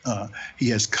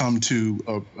come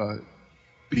to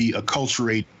be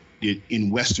acculturated it in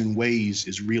Western ways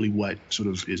is really what sort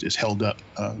of is held up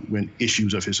when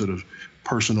issues of his sort of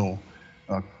personal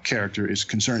character is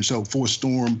concerned. So for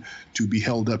Storm to be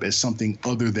held up as something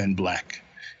other than Black,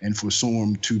 and for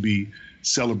Storm to be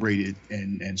celebrated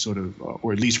and sort of,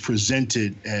 or at least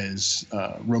presented as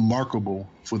remarkable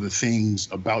for the things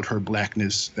about her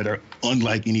Blackness that are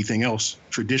unlike anything else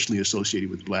traditionally associated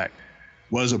with Black,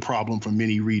 was a problem for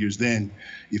many readers then,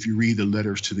 if you read the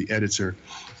letters to the editor,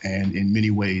 and in many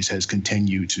ways has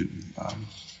continued to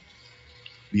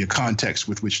be a context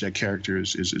with which that character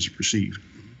is perceived.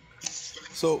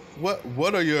 So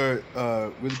what are your,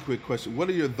 really quick question, what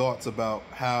are your thoughts about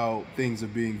how things are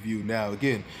being viewed now?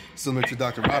 Again, similar to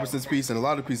Dr. Robertson's piece and a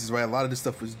lot of pieces, right? A lot of this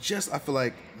stuff was just, I feel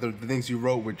like the things you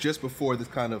wrote were just before this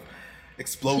kind of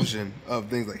explosion of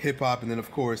things like hip hop, and then of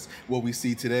course what we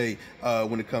see today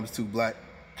when it comes to Black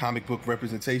comic book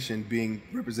representation being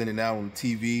represented now on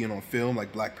TV and on film,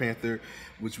 like Black Panther,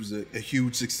 which was a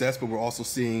huge success. But we're also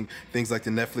seeing things like the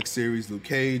Netflix series Luke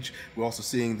Cage. We're also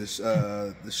seeing the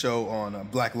show on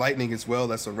Black Lightning as well.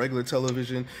 That's on regular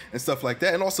television and stuff like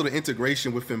that. And also the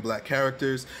integration within Black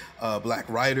characters, Black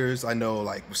writers. I know,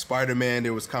 like with Spider-Man,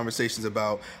 there was conversations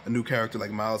about a new character like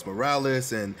Miles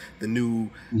Morales, and the new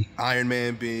Iron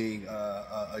Man being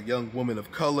a young woman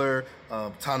of color.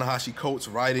 Ta-Nehisi Coates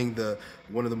writing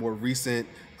one of the more recent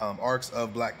arcs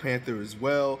of Black Panther as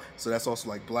well. So that's also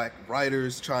like Black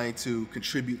writers trying to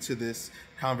contribute to this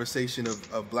conversation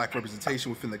of Black representation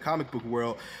within the comic book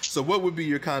world. So what would be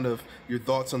your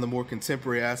thoughts on the more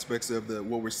contemporary aspects of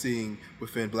what we're seeing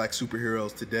within Black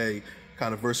superheroes today,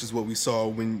 kind of versus what we saw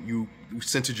when you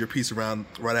centered your piece around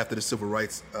right after the Civil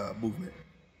Rights movement?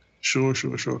 Sure.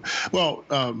 Well,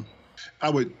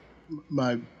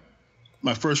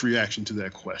 my first reaction to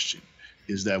that question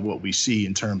is that what we see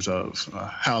in terms of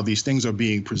how these things are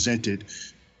being presented,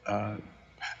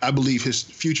 I believe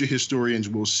future historians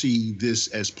will see this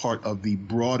as part of the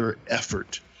broader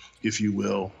effort, if you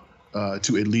will,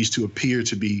 to at least to appear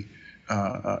to be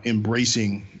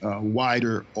embracing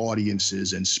wider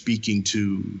audiences and speaking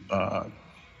to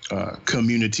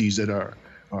communities that are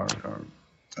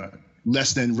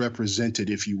less than represented,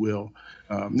 if you will.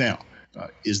 Now,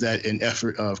 is that an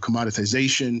effort of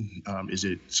commoditization? Is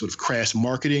it sort of crass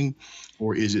marketing,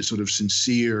 or is it sort of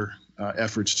sincere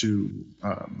efforts to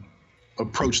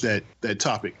approach that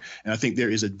topic? And I think there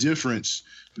is a difference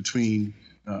between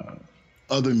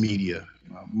other media,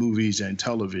 movies and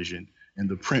television, and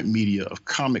the print media of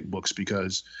comic books,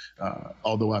 because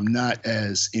although I'm not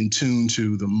as in tune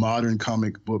to the modern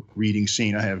comic book reading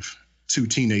scene, I have two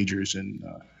teenagers, and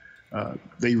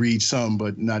they read some,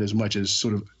 but not as much as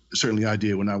sort of certainly I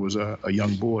did when I was a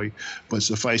young boy. But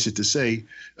suffice it to say,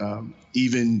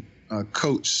 even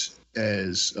Coates,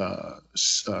 as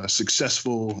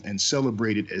successful and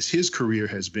celebrated as his career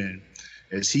has been,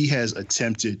 as he has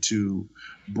attempted to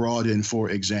broaden, for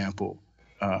example,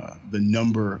 the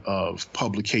number of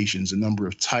publications, the number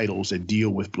of titles that deal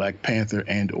with Black Panther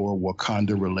and or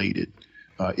Wakanda-related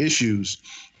issues,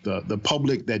 the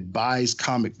public that buys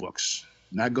comic books,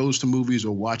 not goes to movies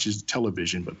or watches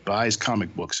television, but buys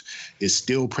comic books, is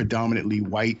still predominantly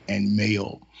white and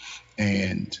male.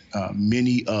 And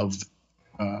many of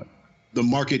the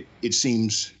market, it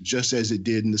seems, just as it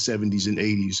did in the 70s and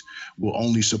 80s, will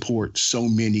only support so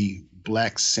many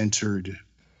Black-centered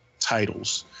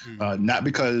titles, not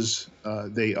because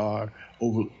they are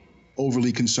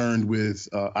overly concerned with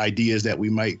ideas that we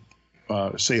might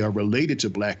say are related to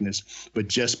Blackness, but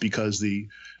just because the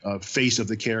face of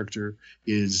the character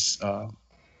is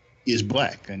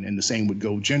Black, and the same would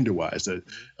go gender-wise.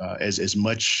 As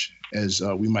much as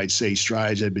we might say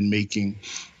strides have been made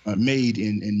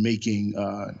in making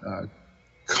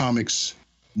comics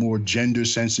more gender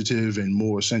sensitive and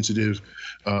more sensitive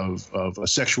of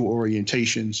sexual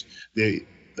orientations, the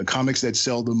comics that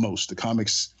sell the most,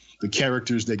 the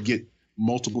characters that get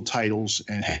multiple titles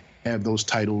and have those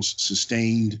titles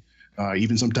sustained,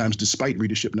 even sometimes despite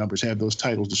readership numbers, have those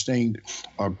titles sustained,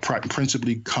 are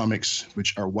principally comics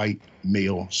which are white,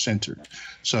 male-centered.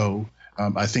 So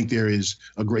I think there is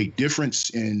a great difference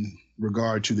in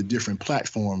regard to the different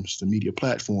platforms, the media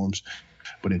platforms,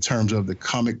 but in terms of the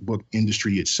comic book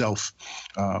industry itself,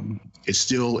 it's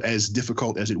still as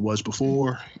difficult as it was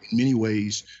before, in many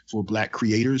ways, for Black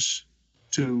creators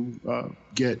to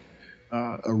get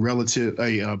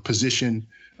a position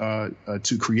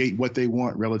to create what they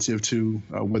want relative to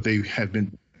what they have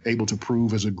been able to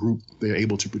prove as a group they're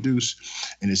able to produce.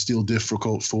 And it's still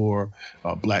difficult for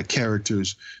Black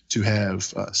characters to have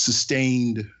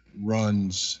sustained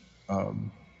runs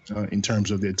in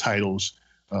terms of their titles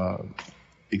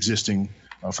existing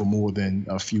for more than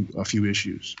a few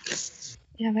issues.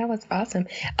 Yeah, that was awesome.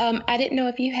 I didn't know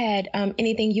if you had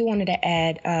anything you wanted to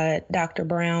add, Dr.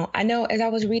 Brown. I know as I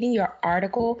was reading your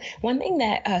article, one thing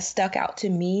that stuck out to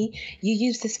me, you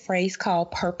used this phrase called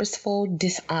purposeful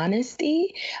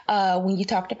dishonesty when you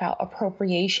talked about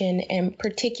appropriation, and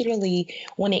particularly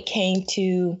when it came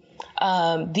to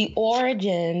the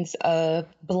origins of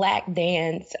Black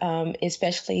dance,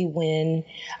 especially when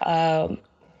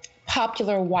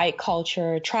popular white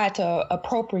culture tried to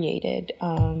appropriate it.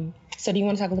 So do you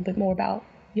want to talk a little bit more about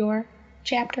your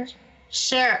chapter?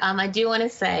 Sure. I do want to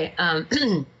say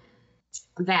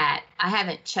that I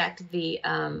haven't checked the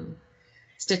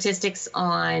statistics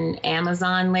on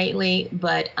Amazon lately,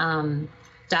 but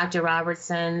Dr.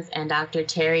 Robertson's and Dr.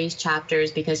 Terry's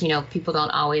chapters, because, people don't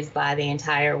always buy the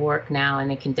entire work now and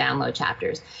they can download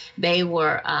chapters. They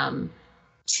were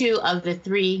 2 of the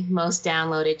 3 most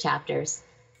downloaded chapters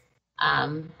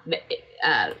on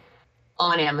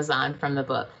Amazon from the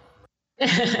book.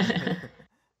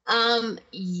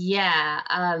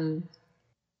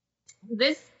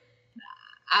 This,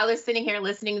 I was sitting here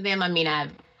listening to them. I mean, I've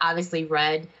obviously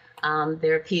read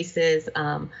their pieces.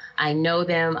 I know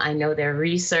them. I know their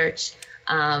research.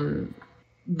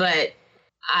 But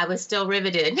I was still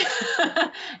riveted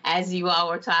as you all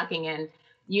were talking, and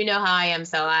you know how I am.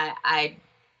 So I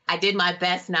did my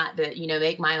best not to,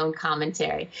 make my own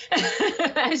commentary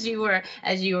as you were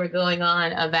going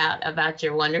on about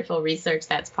your wonderful research.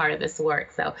 That's part of this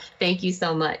work. So thank you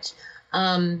so much.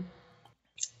 That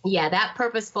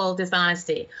purposeful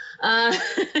dishonesty,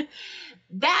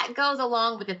 that goes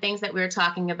along with the things that we were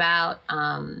talking about,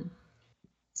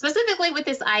 specifically with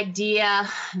this idea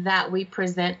that we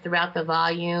present throughout the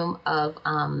volume of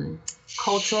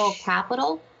cultural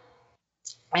capital,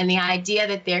 and the idea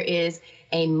that there is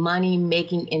a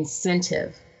money-making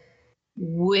incentive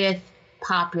with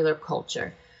popular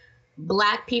culture.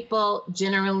 Black people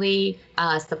generally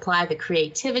supply the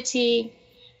creativity,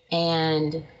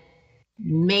 and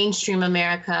mainstream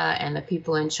America and the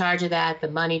people in charge of that, the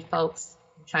moneyed folks,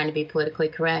 I'm trying to be politically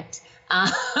correct,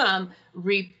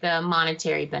 reap the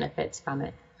monetary benefits from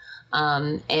it.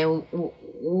 And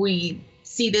we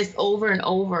see this over and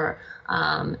over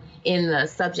in the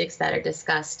subjects that are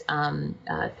discussed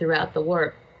throughout the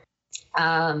work.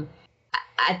 I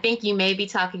think you may be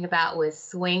talking about with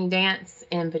swing dance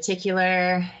in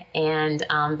particular, and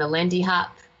the Lindy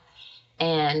Hop,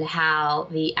 and how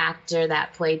the actor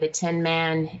that played the Tin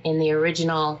Man in the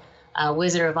original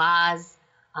Wizard of Oz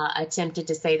attempted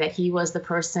to say that he was the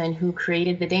person who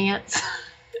created the dance.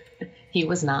 He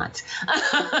was not.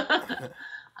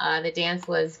 The dance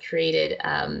was created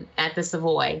at the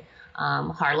Savoy,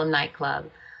 Harlem nightclub.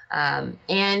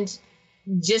 And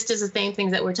just as the same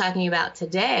things that we're talking about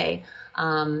today,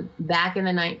 back in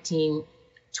the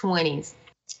 1920s,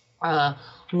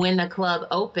 when the club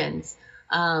opens,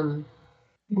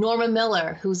 Norma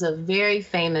Miller, who's a very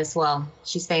famous, well,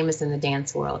 she's famous in the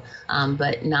dance world,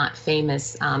 but not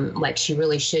famous like she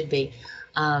really should be.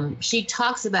 She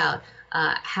talks about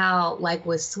how, like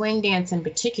with swing dance in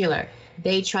particular,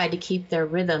 they tried to keep their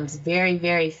rhythms very,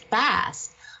 very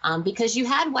fast because you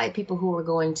had white people who were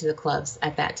going to the clubs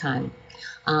at that time,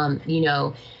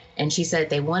 and she said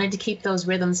they wanted to keep those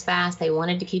rhythms fast. They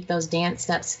wanted to keep those dance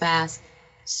steps fast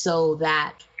so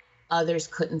that others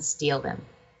couldn't steal them.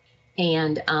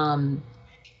 And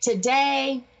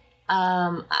today,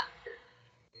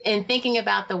 in thinking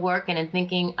about the work and in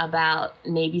thinking about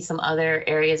maybe some other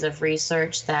areas of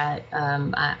research that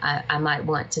I might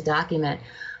want to document,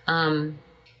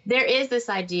 there is this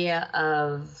idea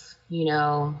of,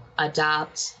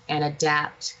 adopt and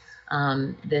adapt,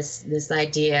 this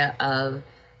idea of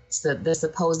the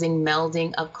supposing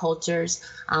melding of cultures,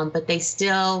 but they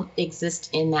still exist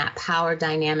in that power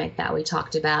dynamic that we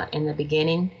talked about in the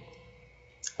beginning.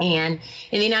 And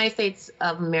in the United States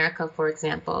of America, for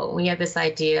example, we have this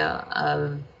idea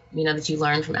of, that you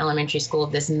learn from elementary school,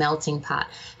 of this melting pot,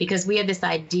 because we have this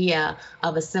idea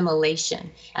of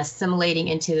assimilating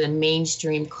into the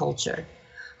mainstream culture,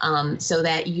 so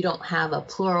that you don't have a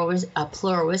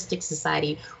pluralistic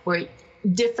society where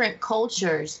different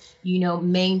cultures,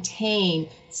 maintain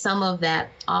some of that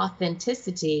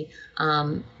authenticity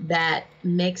that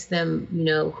makes them,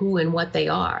 who and what they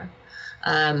are.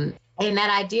 And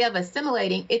that idea of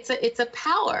assimilating, it's a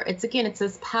power. It's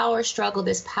this power struggle,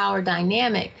 this power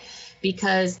dynamic,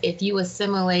 because if you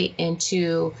assimilate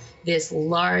into this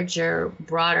larger,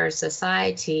 broader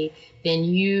society, then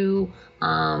you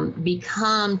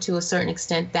become, to a certain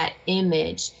extent, that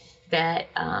image that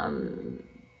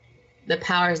the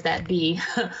powers that be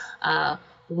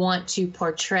want to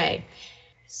portray.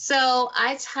 So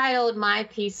I titled my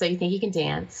piece, So You Think You Can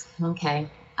Dance? Okay.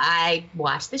 I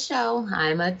watch the show.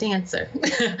 I'm a dancer.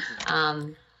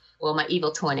 Well, my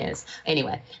evil twin is.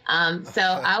 Anyway, so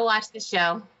I watch the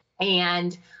show,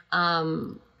 and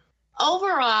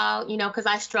overall, because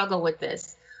I struggle with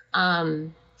this,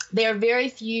 there are very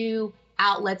few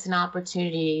outlets and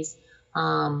opportunities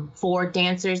for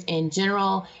dancers in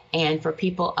general and for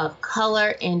people of color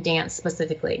in dance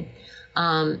specifically.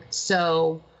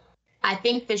 So I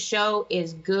think the show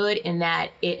is good in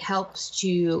that it helps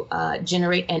to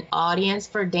generate an audience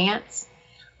for dance.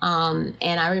 And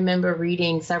I remember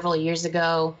reading several years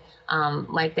ago,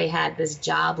 like they had this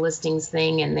job listings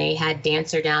thing and they had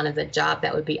dancer down as a job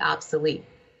that would be obsolete.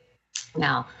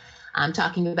 Now, I'm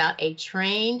talking about a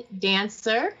trained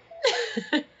dancer,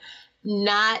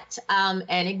 not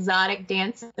an exotic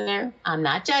dancer. I'm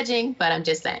not judging, but I'm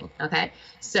just saying, okay?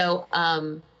 So,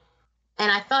 and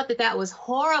I thought that was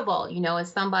horrible,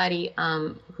 as somebody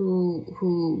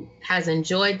who has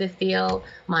enjoyed the field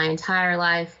my entire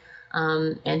life,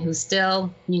 and who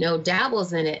still,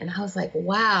 dabbles in it. And I was like,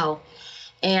 wow.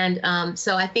 And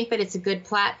so I think that it's a good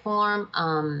platform.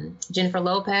 Jennifer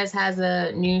Lopez has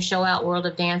a new show out, World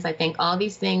of Dance. I think all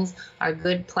these things are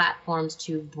good platforms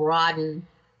to broaden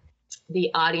the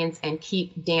audience and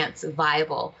keep dance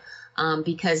viable,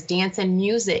 because dance and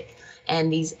music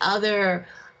and these other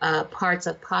parts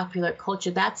of popular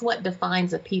culture, that's what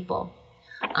defines a people.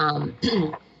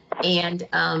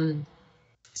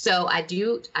 So I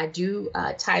do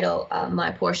title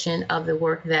my portion of the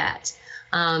work that.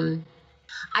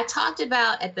 I talked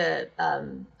about at the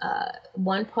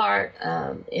one part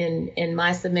in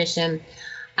my submission,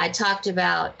 I talked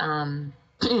about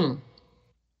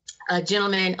a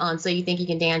gentleman on So You Think You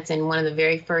Can Dance in one of the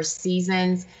very first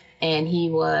seasons, and he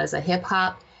was a hip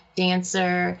hop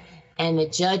dancer, and the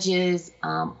judges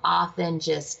often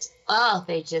just,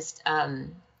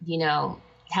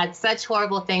 had such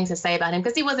horrible things to say about him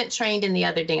because he wasn't trained in the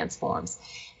other dance forms.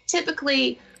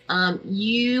 Typically,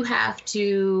 you have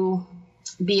to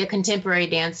be a contemporary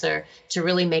dancer to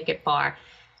really make it far.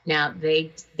 Now,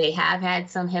 they have had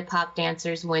some hip hop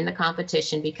dancers win the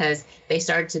competition because they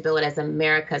started to bill it as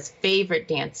America's favorite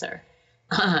dancer.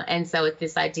 And so it's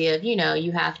this idea of,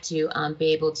 you have to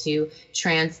be able to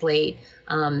translate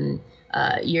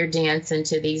your dance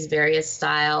into these various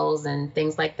styles and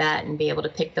things like that and be able to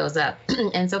pick those up.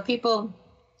 And so people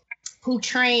who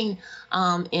train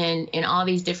in all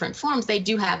these different forms, they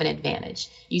do have an advantage.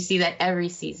 You see that every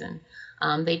season.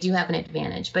 They do have an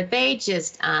advantage, but they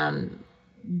just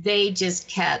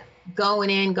kept going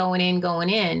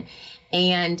in.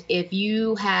 And if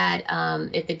you had,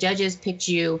 if the judges picked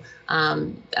you,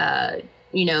 to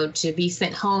be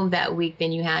sent home that week,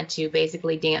 then you had to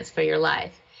basically dance for your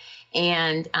life.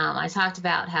 And I talked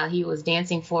about how he was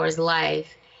dancing for his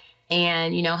life,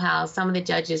 and how some of the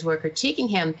judges were critiquing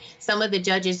him, some of the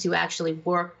judges who actually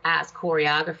work as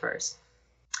choreographers.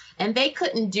 And they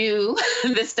couldn't do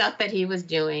the stuff that he was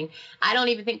doing. I don't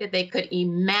even think that they could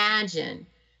imagine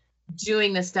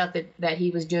doing the stuff that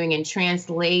he was doing and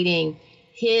translating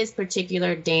his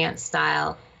particular dance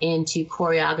style into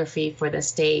choreography for the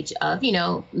stage of,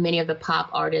 many of the pop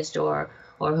artists or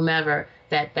whomever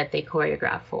that they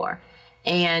choreograph for.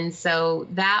 And so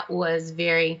that was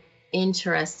very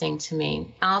interesting to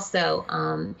me. Also,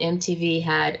 MTV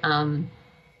had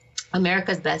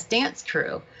America's Best Dance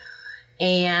Crew.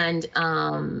 And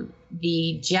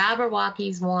the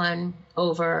Jabberwockies won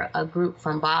over a group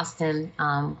from Boston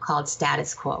called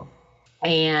Status Quo.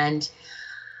 And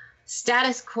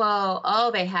Status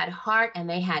Quo, they had heart and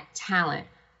they had talent.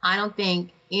 I don't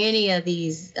think any of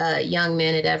these young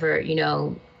men had ever,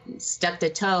 stuck a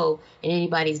toe in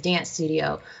anybody's dance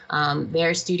studio.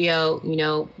 Their studio,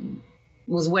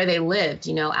 was where they lived,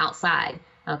 outside.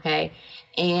 Okay.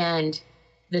 And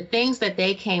the things that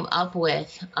they came up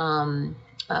with on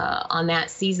that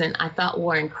season, I thought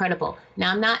were incredible.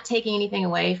 Now, I'm not taking anything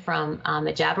away from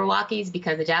the Jabberwockies,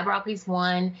 because the Jabberwockies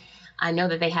won. I know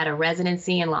that they had a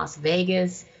residency in Las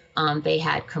Vegas. They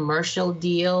had commercial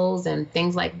deals and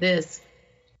things like this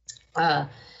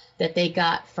that they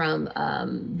got from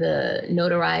the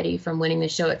notoriety from winning the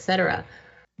show, et cetera.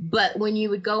 But when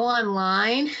you would go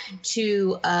online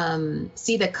to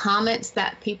see the comments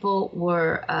that people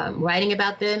were writing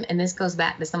about them, and this goes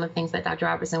back to some of the things that Dr.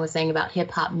 Robertson was saying about hip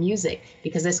hop music,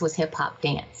 because this was hip hop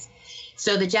dance.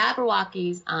 So the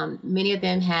Jabberwockies, many of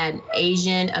them had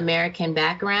Asian American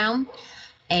background.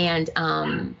 And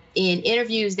in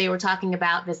interviews, they were talking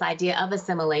about this idea of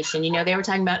assimilation. They were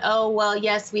talking about, oh, well,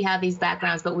 yes, we have these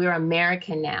backgrounds, but we're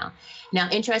American now. Now,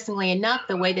 interestingly enough,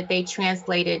 the way that they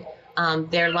translated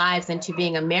their lives into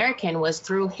being American was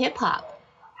through hip hop.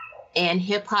 And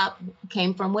hip hop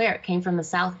came from where? It came from the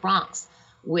South Bronx,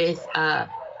 with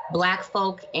Black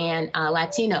folk and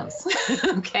Latinos.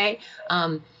 Okay.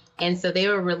 And so they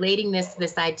were relating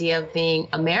this idea of being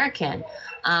American.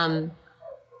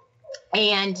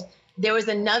 And there was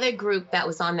another group that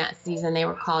was on that season. They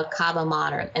were called Kaba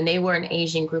Modern, and they were an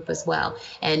Asian group as well.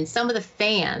 And some of the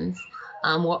fans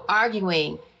were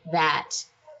arguing that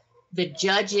the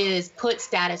judges put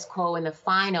status quo in the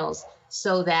finals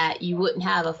so that you wouldn't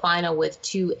have a final with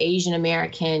two Asian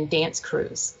American dance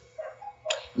crews.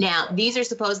 Now, these are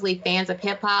supposedly fans of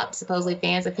hip hop, supposedly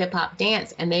fans of hip hop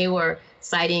dance, and they were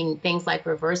citing things like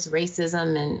reverse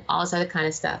racism and all this other kind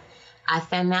of stuff. I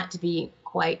found that to be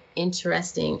quite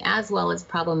interesting, as well as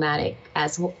problematic,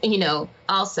 as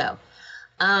also.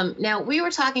 Now, we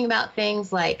were talking about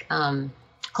things like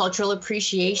cultural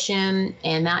appreciation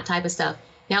and that type of stuff.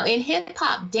 Now, in hip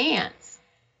hop dance,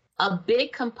 a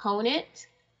big component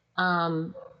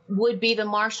would be the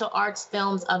martial arts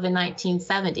films of the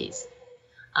 1970s.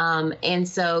 And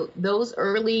so those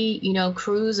early,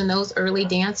 crews and those early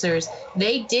dancers,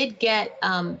 they did get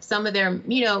some of their,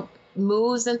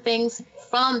 moves and things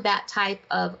from that type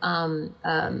of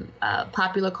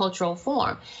popular cultural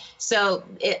form. So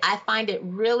I find it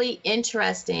really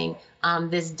interesting,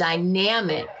 this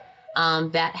dynamic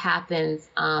that happens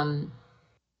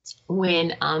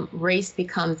when race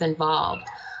becomes involved.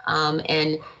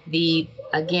 And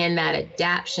that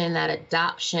adoption,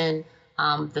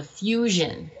 the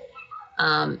fusion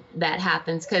that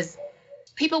happens, because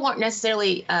people weren't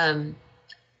necessarily, a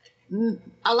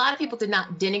lot of people did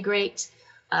not denigrate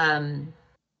the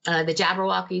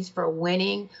Jabberwockies for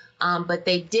winning, but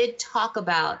they did talk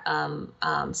about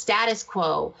status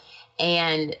quo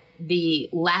and the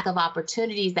lack of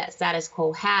opportunities that status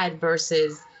quo had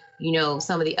versus,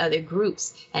 some of the other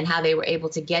groups, and how they were able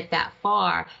to get that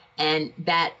far, and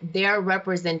that their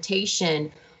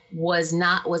representation was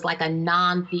like a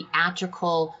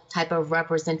non-theatrical type of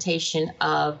representation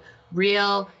of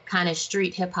real kind of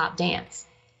street hip hop dance.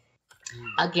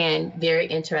 Again, very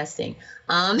interesting.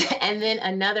 And then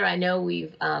another, I know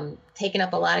we've taken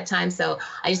up a lot of time, so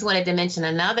I just wanted to mention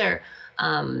another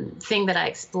thing that I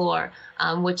explore,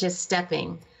 which is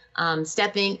stepping.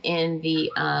 Stepping in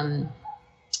the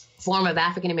form of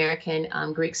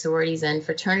African-American Greek sororities and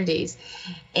fraternities.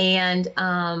 And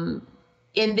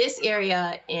in this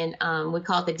area, we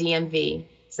call it the DMV.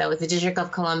 So it's the District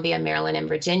of Columbia, Maryland, and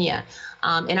Virginia.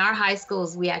 In our high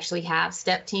schools, we actually have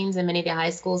step teams in many of the high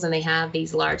schools, and they have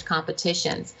these large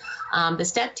competitions. The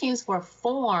step teams were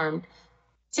formed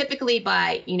typically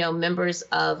by, members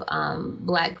of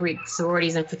Black Greek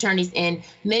sororities and fraternities in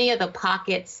many of the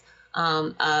pockets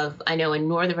I know in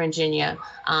Northern Virginia,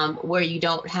 where you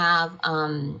don't have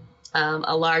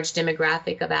a large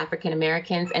demographic of African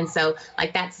Americans. And so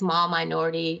like that small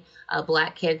minority of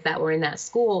Black kids that were in that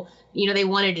school, they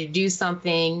wanted to do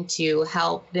something to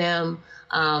help them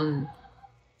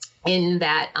in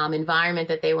that environment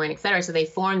that they were in, et cetera. So they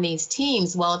formed these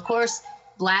teams. Well, of course,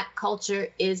 Black culture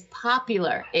is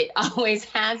popular. It always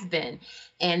has been.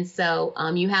 And so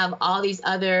you have all these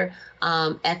other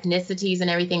ethnicities and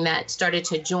everything that started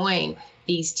to join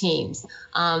these teams.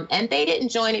 And they didn't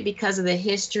join it because of the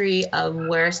history of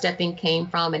where stepping came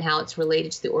from and how it's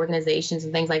related to the organizations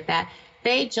and things like that.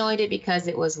 They joined it because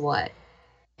it was what?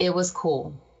 It was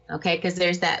cool. Okay, because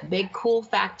there's that big cool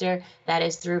factor that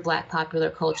is through Black popular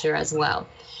culture as well.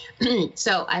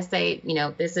 So I say,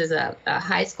 this is a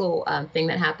high school thing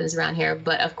that happens around here.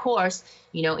 But of course,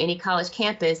 any college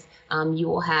campus, you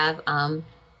will have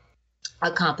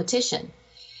a competition.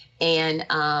 And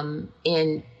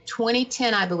in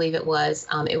 2010, I believe it was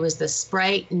the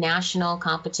Sprite National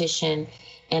Competition,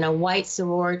 and a white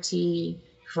sorority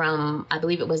from, I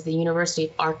believe it was the University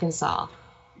of Arkansas,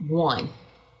 won.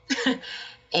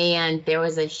 And there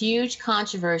was a huge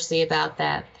controversy about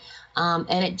that.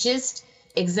 And it just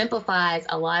exemplifies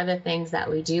a lot of the things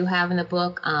that we do have in the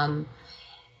book,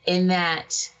 in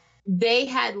that they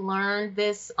had learned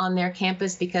this on their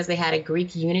campus because they had a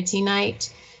Greek unity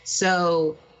night.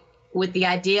 So with the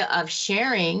idea of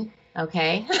sharing,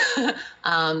 okay,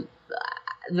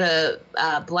 the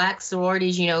Black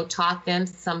sororities, taught them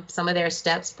some of their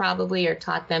steps probably, or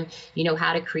taught them,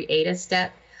 how to create a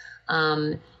step.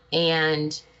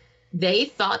 And they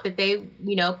thought that they,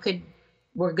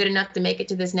 were good enough to make it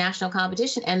to this national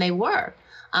competition, and they were.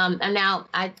 And now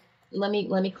let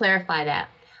me clarify that.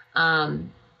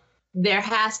 There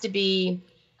has to be,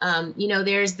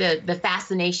 there's the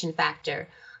fascination factor.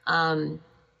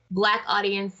 Black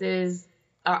audiences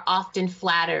are often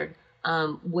flattered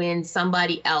when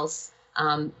somebody else,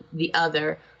 the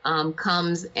other,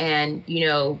 comes and,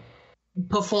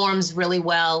 performs really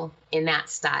well in that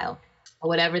style.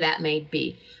 whatever that may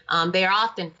be. They are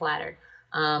often flattered.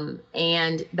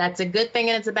 And that's a good thing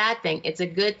and it's a bad thing. It's a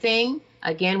good thing.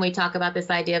 Again, we talk about this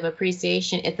idea of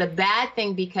appreciation. It's a bad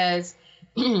thing because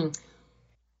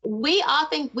we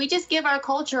just give our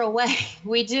culture away.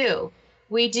 We do.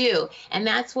 And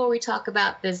that's where we talk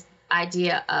about this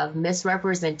idea of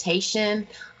misrepresentation,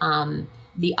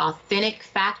 the authentic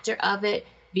factor of it.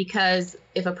 Because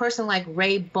if a person like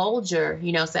Ray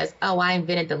Bolger, says, oh, I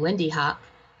invented the Lindy Hop,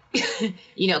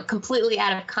 completely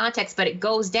out of context, but it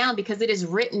goes down because it is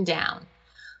written down.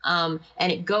 And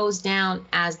it goes down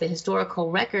as the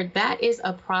historical record, that is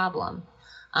a problem.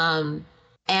 And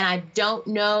I don't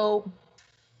know,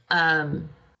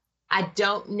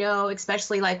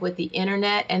 especially like with the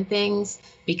internet and things,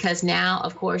 because now,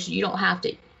 of course, you don't have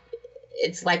to,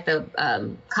 it's like the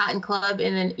Cotton Club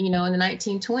in the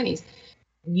 1920s.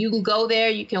 You can go there,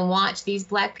 you can watch these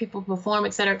Black people perform,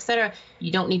 et cetera, et cetera.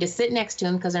 You don't need to sit next to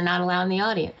them because they're not allowed in the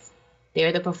audience.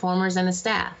 They're the performers and the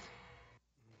staff.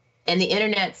 And the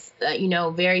internet's,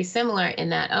 very similar in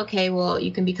that, okay, well,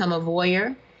 you can become a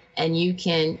voyeur and you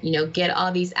can, get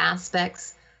all these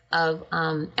aspects of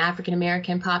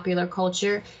African-American popular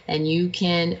culture and you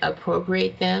can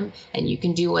appropriate them and you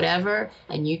can do whatever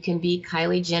and you can be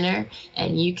Kylie Jenner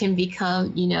and you can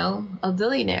become, a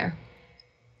billionaire.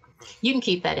 You can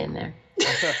keep that in there.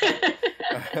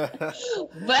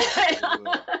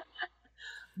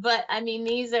 But I mean,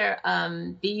 these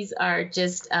are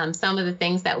just some of the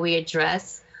things that we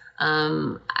address.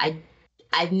 I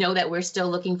know that we're still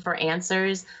looking for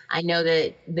answers. I know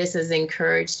that this has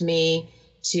encouraged me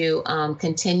to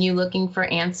continue looking for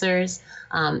answers.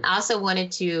 I also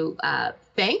wanted to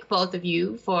thank both of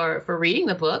you for reading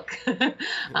the book.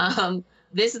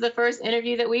 This is the first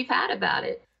interview that we've had about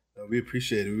it. We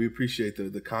appreciate it. We appreciate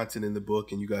the content in the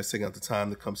book and you guys taking out the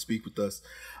time to come speak with us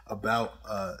about,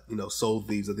 Soul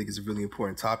Thieves. I think it's a really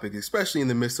important topic, especially in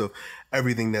the midst of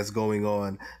everything that's going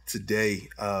on today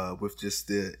with just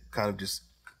the kind of just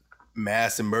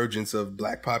mass emergence of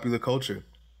Black popular culture.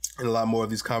 And a lot more of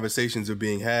these conversations are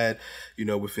being had,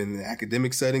 within the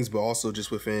academic settings, but also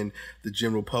just within the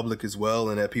general public as well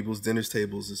and at people's dinner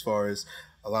tables as far as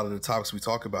a lot of the topics we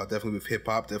talk about, definitely with hip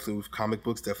hop, definitely with comic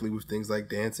books, definitely with things like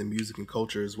dance and music and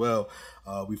culture as well.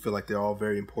 We feel like they're all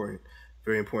very important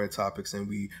topics, and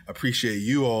we appreciate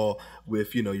you all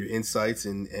with, your insights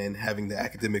and having the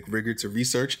academic rigor to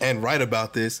research and write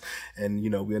about this. And,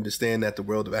 we understand that the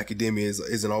world of academia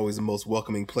isn't always the most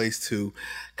welcoming place to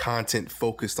content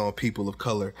focused on people of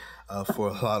color for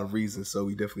a lot of reasons. So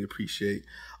we definitely appreciate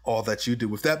all that you do.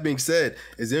 With that being said,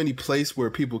 is there any place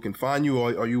where people can find you? Or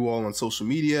are you all on social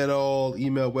media at all?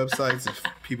 Email, websites, if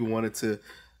people wanted to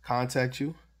contact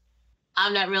you?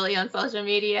 I'm not really on social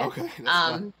media. Okay.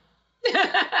 That's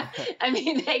I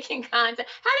mean, they can contact.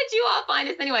 How did you all find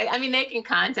us anyway? I mean, they can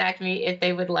contact me if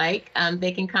they would like.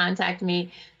 They can contact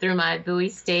me through my Bowie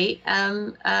State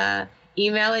email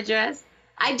address.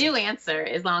 I do answer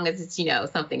as long as it's,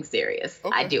 something serious.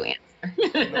 Okay. I do answer.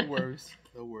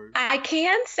 No worries. I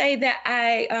can say that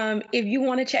if you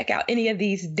want to check out any of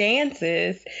these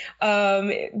dances,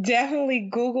 definitely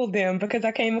Google them because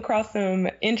I came across some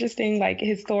interesting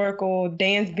historical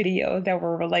dance videos that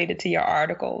were related to your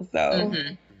article. So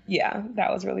yeah,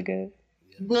 that was really good.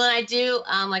 When I do,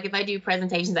 if I do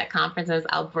presentations at conferences,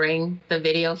 I'll bring the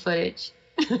video footage.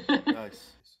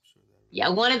 Nice. Yeah,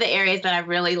 one of the areas that I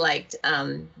really liked,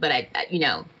 but I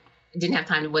didn't have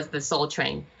time was the Soul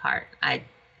Train part.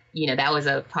 That was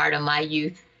a part of my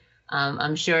youth.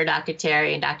 I'm sure Dr.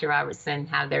 Terry and Dr. Robertson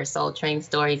have their Soul Train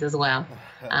stories as well.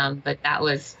 But that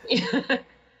was,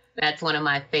 that's one of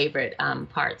my favorite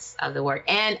parts of the work.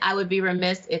 And I would be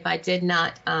remiss if I did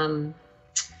not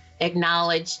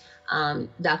acknowledge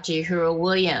Dr. Uhura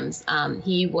Williams.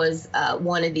 He was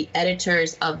one of the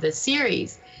editors of the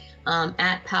series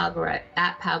at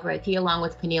Palgrave, he along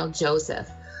with Peniel Joseph.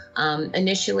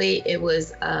 Initially, it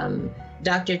was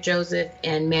Dr. Joseph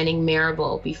and Manning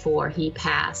Marable before he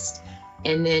passed.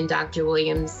 And then Dr.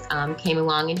 Williams came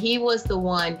along and he was the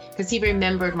one, because he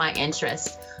remembered my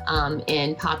interest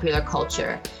in popular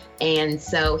culture. And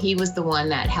so he was the one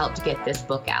that helped get this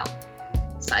book out.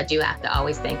 So I do have to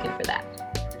always thank him for that.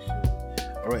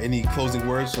 All right, any closing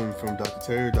words from Dr.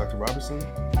 Terry or Dr. Robertson?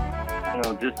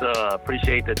 Just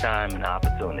appreciate the time and the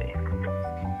opportunity.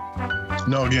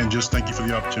 No, again, just thank you for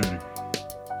the opportunity.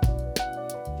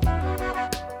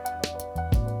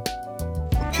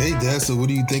 Okay, Dad, so what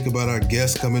do you think about our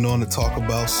guests coming on to talk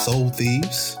about Soul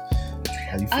Thieves?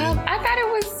 How you feel? I thought it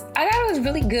was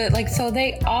really good. Like, so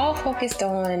they all focused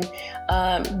on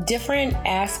different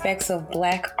aspects of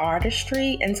Black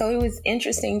artistry, and so it was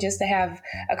interesting just to have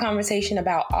a conversation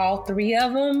about all three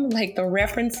of them, like the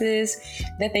references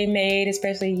that they made,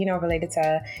 especially related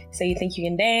to "So You Think You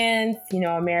Can Dance,"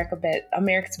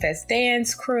 America's Best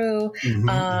Dance Crew, even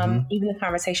the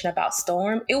conversation about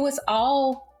Storm. It was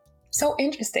all so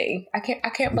interesting. I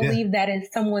can't believe that is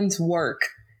someone's work.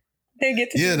 They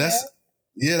get to do that.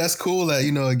 That's cool. That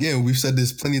again, we've said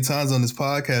this plenty of times on this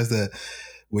podcast that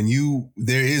when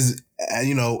there is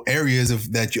areas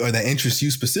that interest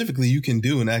you specifically, you can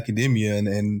do in academia,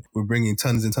 and we're bringing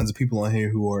tons and tons of people on here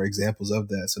who are examples of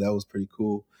that. So that was pretty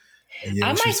cool. And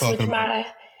yeah,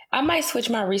 I might switch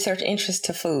my research interest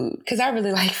to food because I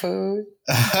really like food.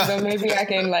 So maybe I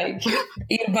can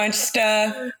eat a bunch of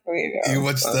stuff. Eat a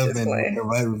bunch of stuff and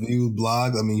write reviews,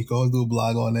 blogs. I mean, you can always do a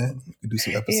blog on that. You can do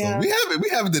some episodes. Yeah. We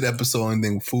haven't did an episode on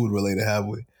anything food related, have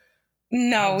we?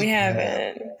 No, we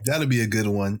haven't. That'll be a good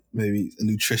one. Maybe a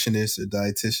nutritionist or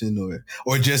dietitian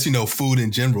or just, food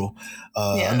in general.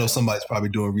 I know somebody's probably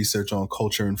doing research on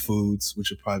culture and foods, which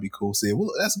would probably be cool. So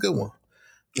well, that's a good one.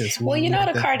 Yes, the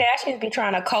Kardashians be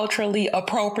trying to culturally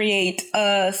appropriate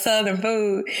Southern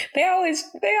food. They always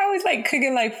like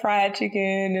cooking fried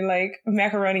chicken and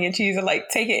macaroni and cheese and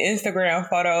taking Instagram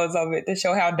photos of it to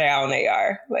show how down they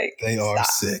are. They are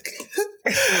sick.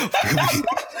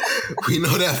 we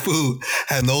know that food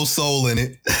has no soul in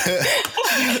it.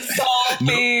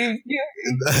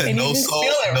 No soul,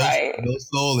 no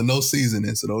soul and no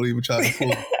seasoning. So don't even try to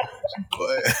fool.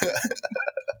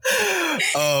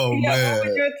 Oh man!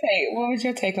 What was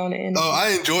your take on it? Oh, I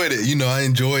enjoyed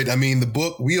it. I mean, the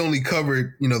book we only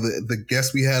covered, the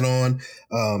guests we had on,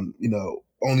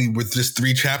 only with just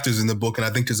 3 chapters in the book, and I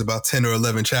think there's about 10 or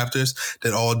 11 chapters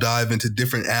that all dive into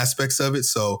different aspects of it.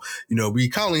 So, we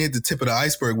kind of only hit the tip of the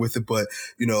iceberg with it, but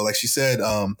like she said,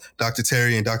 Dr.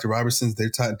 Terry and Dr. Robertson,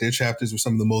 their chapters were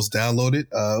some of the most downloaded.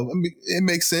 It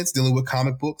makes sense dealing with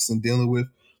comic books and dealing with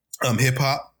hip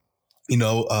hop. We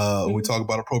talk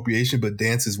about appropriation, but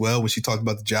dance as well. When she talked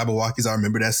about the Jabberwockies, I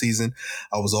remember that season.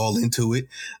 I was all into it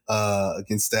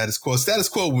against Status Quo. Status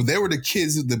Quo, they were the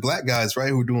kids, the Black guys, right,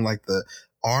 who were doing the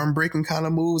arm breaking kind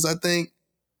of moves, I think.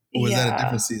 Or was that a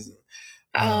different season?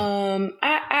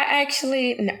 I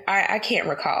can't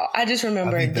recall. I just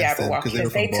remember Jabberwockies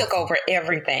because they took over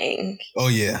everything. Oh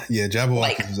yeah,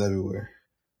 Jabberwockies was everywhere.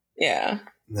 Yeah.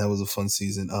 That was a fun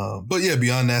season. But yeah,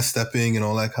 beyond that, stepping and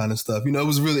all that kind of stuff, it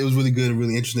was really good and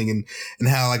really interesting. And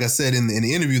how, like I said, in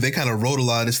the interview, they kind of wrote a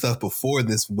lot of this stuff before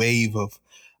this wave of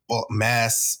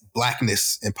mass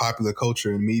Blackness in popular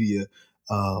culture and media.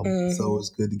 So it was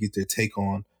good to get their take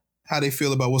on how they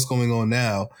feel about what's going on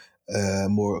now.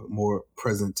 More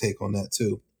present take on that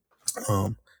too.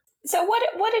 So what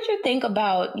did you think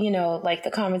about,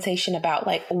 the conversation about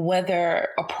whether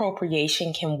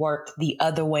appropriation can work the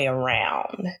other way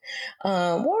around?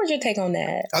 What was your take on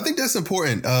that? I think that's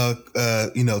important,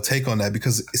 take on that,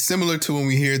 because it's similar to when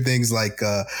we hear things like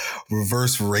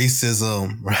reverse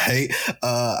racism, right?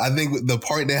 I think the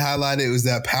part they highlighted was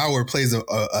that power plays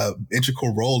a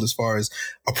integral role as far as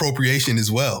appropriation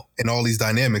as well in all these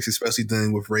dynamics, especially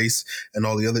dealing with race and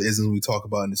all the other isms we talk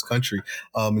about in this country.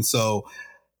 And so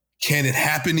can it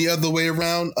happen the other way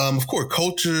around? Of course,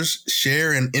 cultures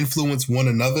share and influence one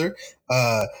another.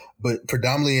 But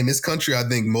predominantly in this country, I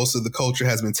think most of the culture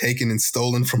has been taken and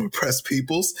stolen from oppressed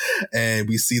peoples. And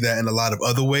we see that in a lot of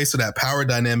other ways. So that power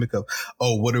dynamic of,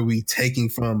 what are we taking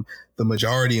from the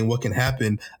majority and what can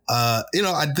happen?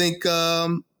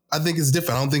 I think it's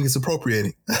different. I don't think it's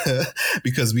appropriating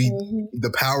because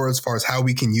the power as far as how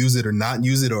we can use it or not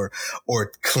use it or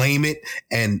claim it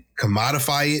and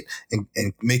commodify it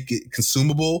and make it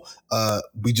consumable.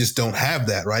 We just don't have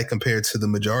that, right? Compared to the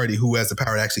majority who has the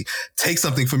power to actually take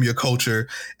something from your culture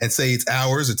and say it's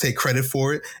ours or take credit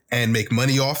for it and make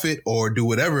money off it or do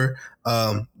whatever.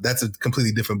 That's a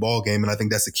completely different ball game. And I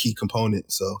think that's a key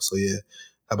component. So yeah.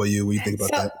 How about you? What do you think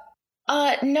about that?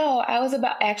 No, I was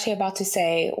about to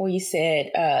say where you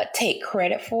said take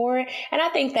credit for it. And I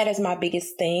think that is my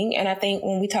biggest thing. And I think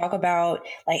when we talk about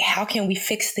how can we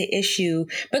fix the issue,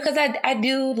 because I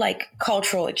do like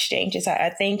cultural exchanges. I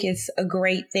think it's a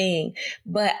great thing,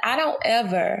 but I don't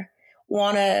ever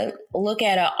want to look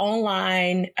at an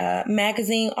online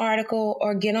magazine article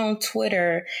or get on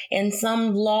Twitter and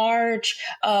some large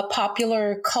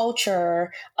popular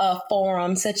culture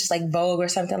forum such as Vogue or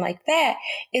something like that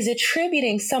is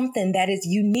attributing something that is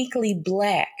uniquely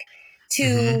Black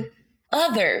to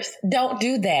others don't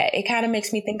do that. It kind of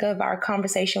makes me think of our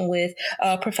conversation with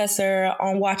Professor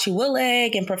Onwachi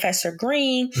Willeg and Professor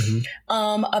Green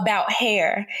about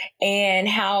hair and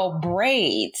how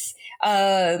braids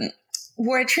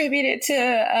were attributed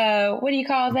to what do you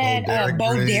call that?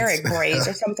 Bo Derek braids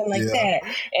or something like that,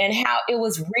 and how it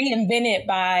was reinvented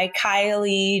by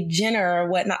Kylie Jenner or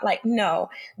whatnot. Like, no,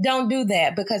 don't do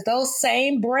that, because those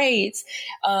same braids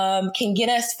can get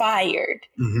us fired,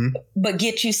 but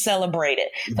get you celebrated.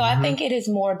 So I think it is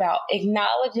more about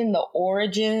acknowledging the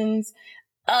origins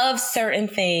of certain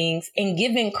things and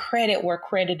giving credit where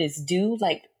credit is due.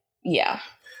 Like, yeah.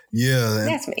 Yeah,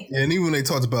 that's me. And even when they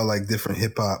talked about like different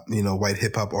hip hop, white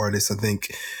hip hop artists, I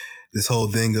think this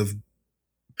whole thing of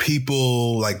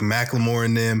people like Macklemore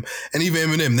and them, and even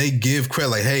Eminem, they give credit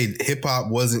like, hey, hip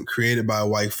hop wasn't created by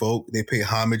white folk. They pay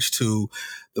homage to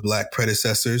the black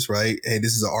predecessors, right? Hey,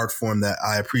 this is an art form that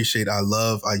I appreciate, I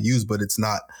love, I use, but it's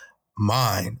not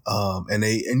mine. And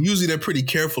usually they're pretty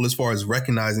careful as far as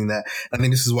recognizing that. I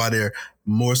think this is why they're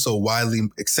more so widely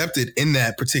accepted in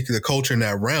that particular culture, in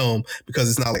that realm, because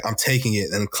it's not like I'm taking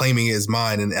it and claiming it as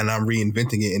mine and I'm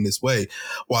reinventing it in this way.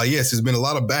 While yes, there's been a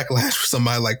lot of backlash for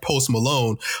somebody like Post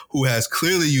Malone, who has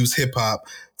clearly used hip hop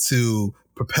to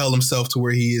propel himself to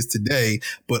where he is today,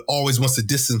 but always wants to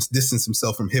distance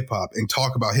himself from hip hop and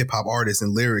talk about hip hop artists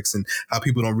and lyrics and how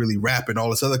people don't really rap and all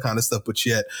this other kind of stuff. But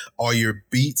yet all your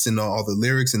beats and all the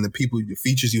lyrics and the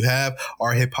features you have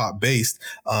are hip hop based.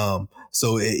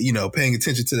 So paying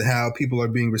attention to how people are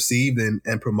being received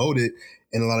and promoted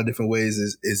in a lot of different ways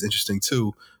is interesting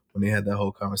too, when they had that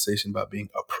whole conversation about being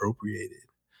appropriated.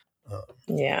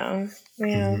 Yeah. But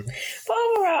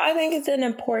overall, I think it's an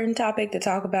important topic to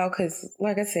talk about because,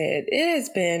 like I said, it has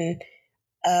been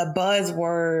a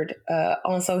buzzword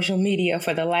on social media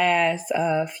for the last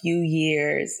few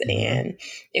years. And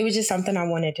it was just something I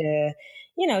wanted to,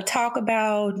 talk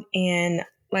about. And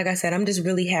like I said, I'm just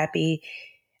really happy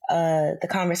the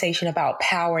conversation about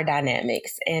power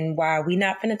dynamics and why we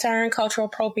not going to turn cultural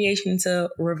appropriation to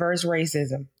reverse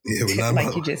racism. Yeah, we're not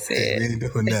like you just said. We ain't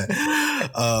doing that.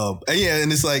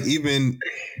 And it's like, even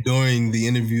during the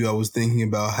interview, I was thinking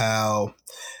about how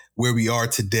where we are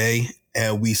today,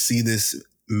 and we see this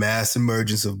mass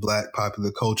emergence of Black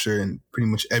popular culture and pretty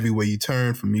much everywhere you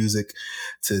turn, from music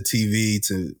to TV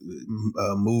to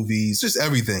movies, just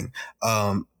everything.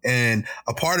 And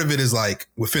a part of it is like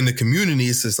within the community,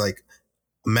 it's just like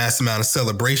a mass amount of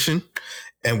celebration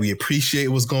and we appreciate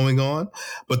what's going on.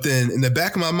 But then in the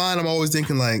back of my mind, I'm always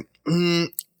thinking like,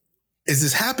 is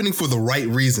this happening for the right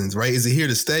reasons, right? Is it here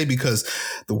to stay because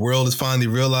the world has finally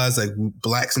realized like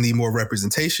Blacks need more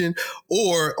representation?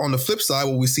 Or on the flip side,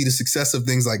 when we see the success of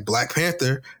things like Black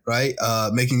Panther, right,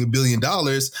 making $1 billion,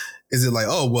 is it like,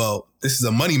 oh, well, this is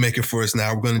a moneymaker for us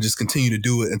now. We're going to just continue to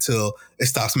do it until it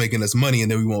stops making us money,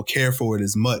 and then we won't care for it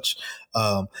as much.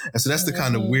 And so that's the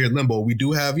kind of weird limbo. We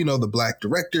do have, the Black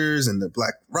directors and the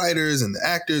Black writers and the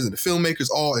actors and the filmmakers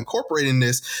all incorporating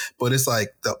this, but it's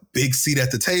like the big seat at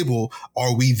the table.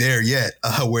 Are we there yet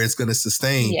where it's going to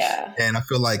sustain? Yeah. And I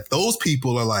feel like those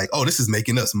people are like, oh, this is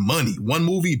making us money. One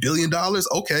movie, $1 billion.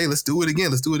 Okay, let's do it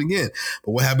again.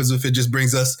 But what happens if it just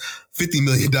brings us $50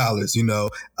 million?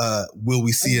 Will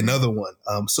we see another one?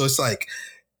 So it's like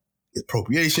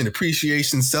appropriation,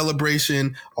 appreciation,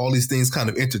 celebration, all these things kind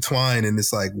of intertwine. And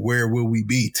it's like, where will we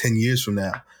be 10 years from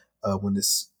now when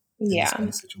this kind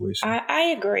of situation?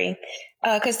 I agree.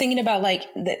 Because thinking about like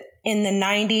in the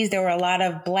 90s, there were a lot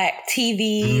of Black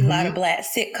TV, a lot of Black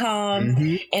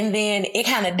sitcoms, and then it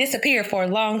kind of disappeared for a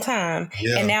long time.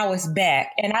 Yeah. And now it's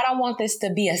back. And I don't want this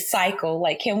to be a cycle.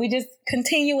 Like, can we just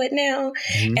continue it now?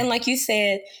 And like you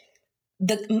said,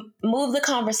 move the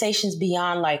conversations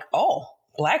beyond like, oh,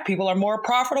 Black people are more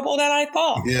profitable than I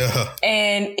thought. Yeah.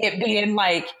 And it being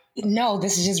like, no,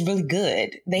 this is just really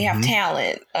good. They have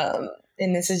talent.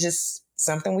 And this is just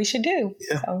something we should do.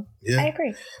 Yeah. So I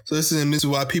agree. So this is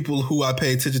why people who I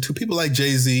pay attention to, people like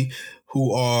Jay-Z,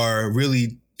 who are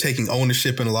really taking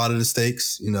ownership in a lot of the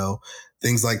stakes,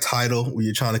 things like Tidal, where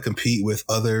you're trying to compete with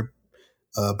other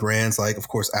brands like, of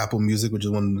course, Apple Music, which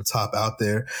is one of the top out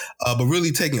there, but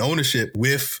really taking ownership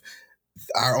with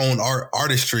our own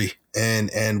artistry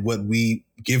and what we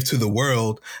give to the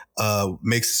world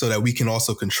makes it so that we can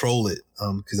also control it.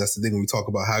 Because that's the thing when we talk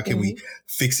about how can we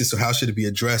fix it, so how should it be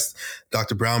addressed?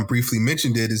 Dr. Brown briefly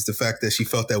mentioned it, is the fact that she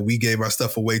felt that we gave our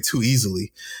stuff away too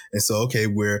easily. And so, okay,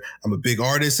 I'm a big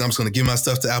artist, and I'm just going to give my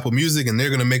stuff to Apple Music, and they're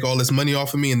going to make all this money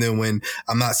off of me. And then when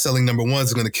I'm not selling number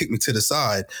ones, they're going to kick me to the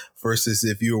side. Versus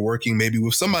if you were working maybe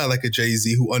with somebody like a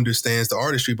Jay-Z who understands the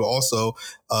artistry, but also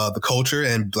the culture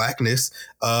and Blackness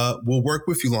will work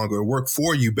with you longer, or work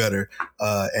for you better.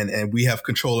 And we have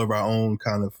control of our own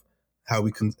kind of how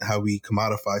we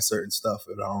commodify certain stuff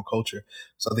in our own culture.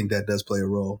 So I think that does play a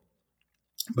role.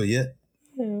 But yeah,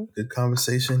 good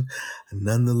conversation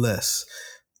nonetheless.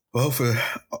 Well,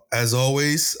 as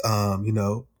always,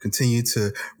 continue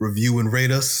to review and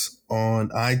rate us on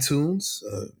iTunes,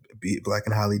 be Black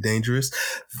and Highly Dangerous.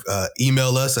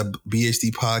 Email us at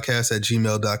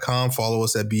bhdpodcast@gmail.com. Follow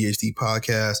us at BHD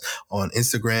Podcast on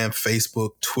Instagram,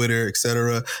 Facebook, Twitter,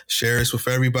 etc. Share us with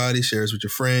everybody. Share us with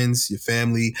your friends, your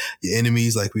family, your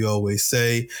enemies, like we always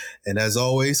say. And as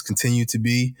always, continue to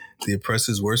be the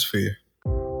oppressor's worst fear.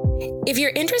 If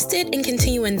you're interested in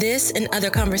continuing this and other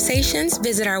conversations,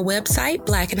 visit our website,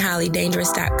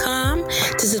 blackandhighlydangerous.com,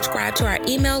 to subscribe to our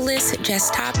email list,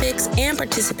 suggest topics, and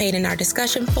participate in our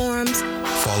discussion forums.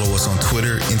 Follow us on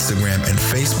Twitter, Instagram, and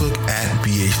Facebook at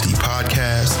BHD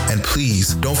Podcast. And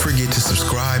please don't forget to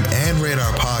subscribe and rate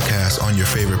our podcast on your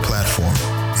favorite platform.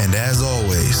 And as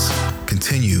always,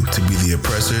 continue to be the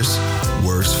oppressor's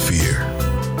worst fear.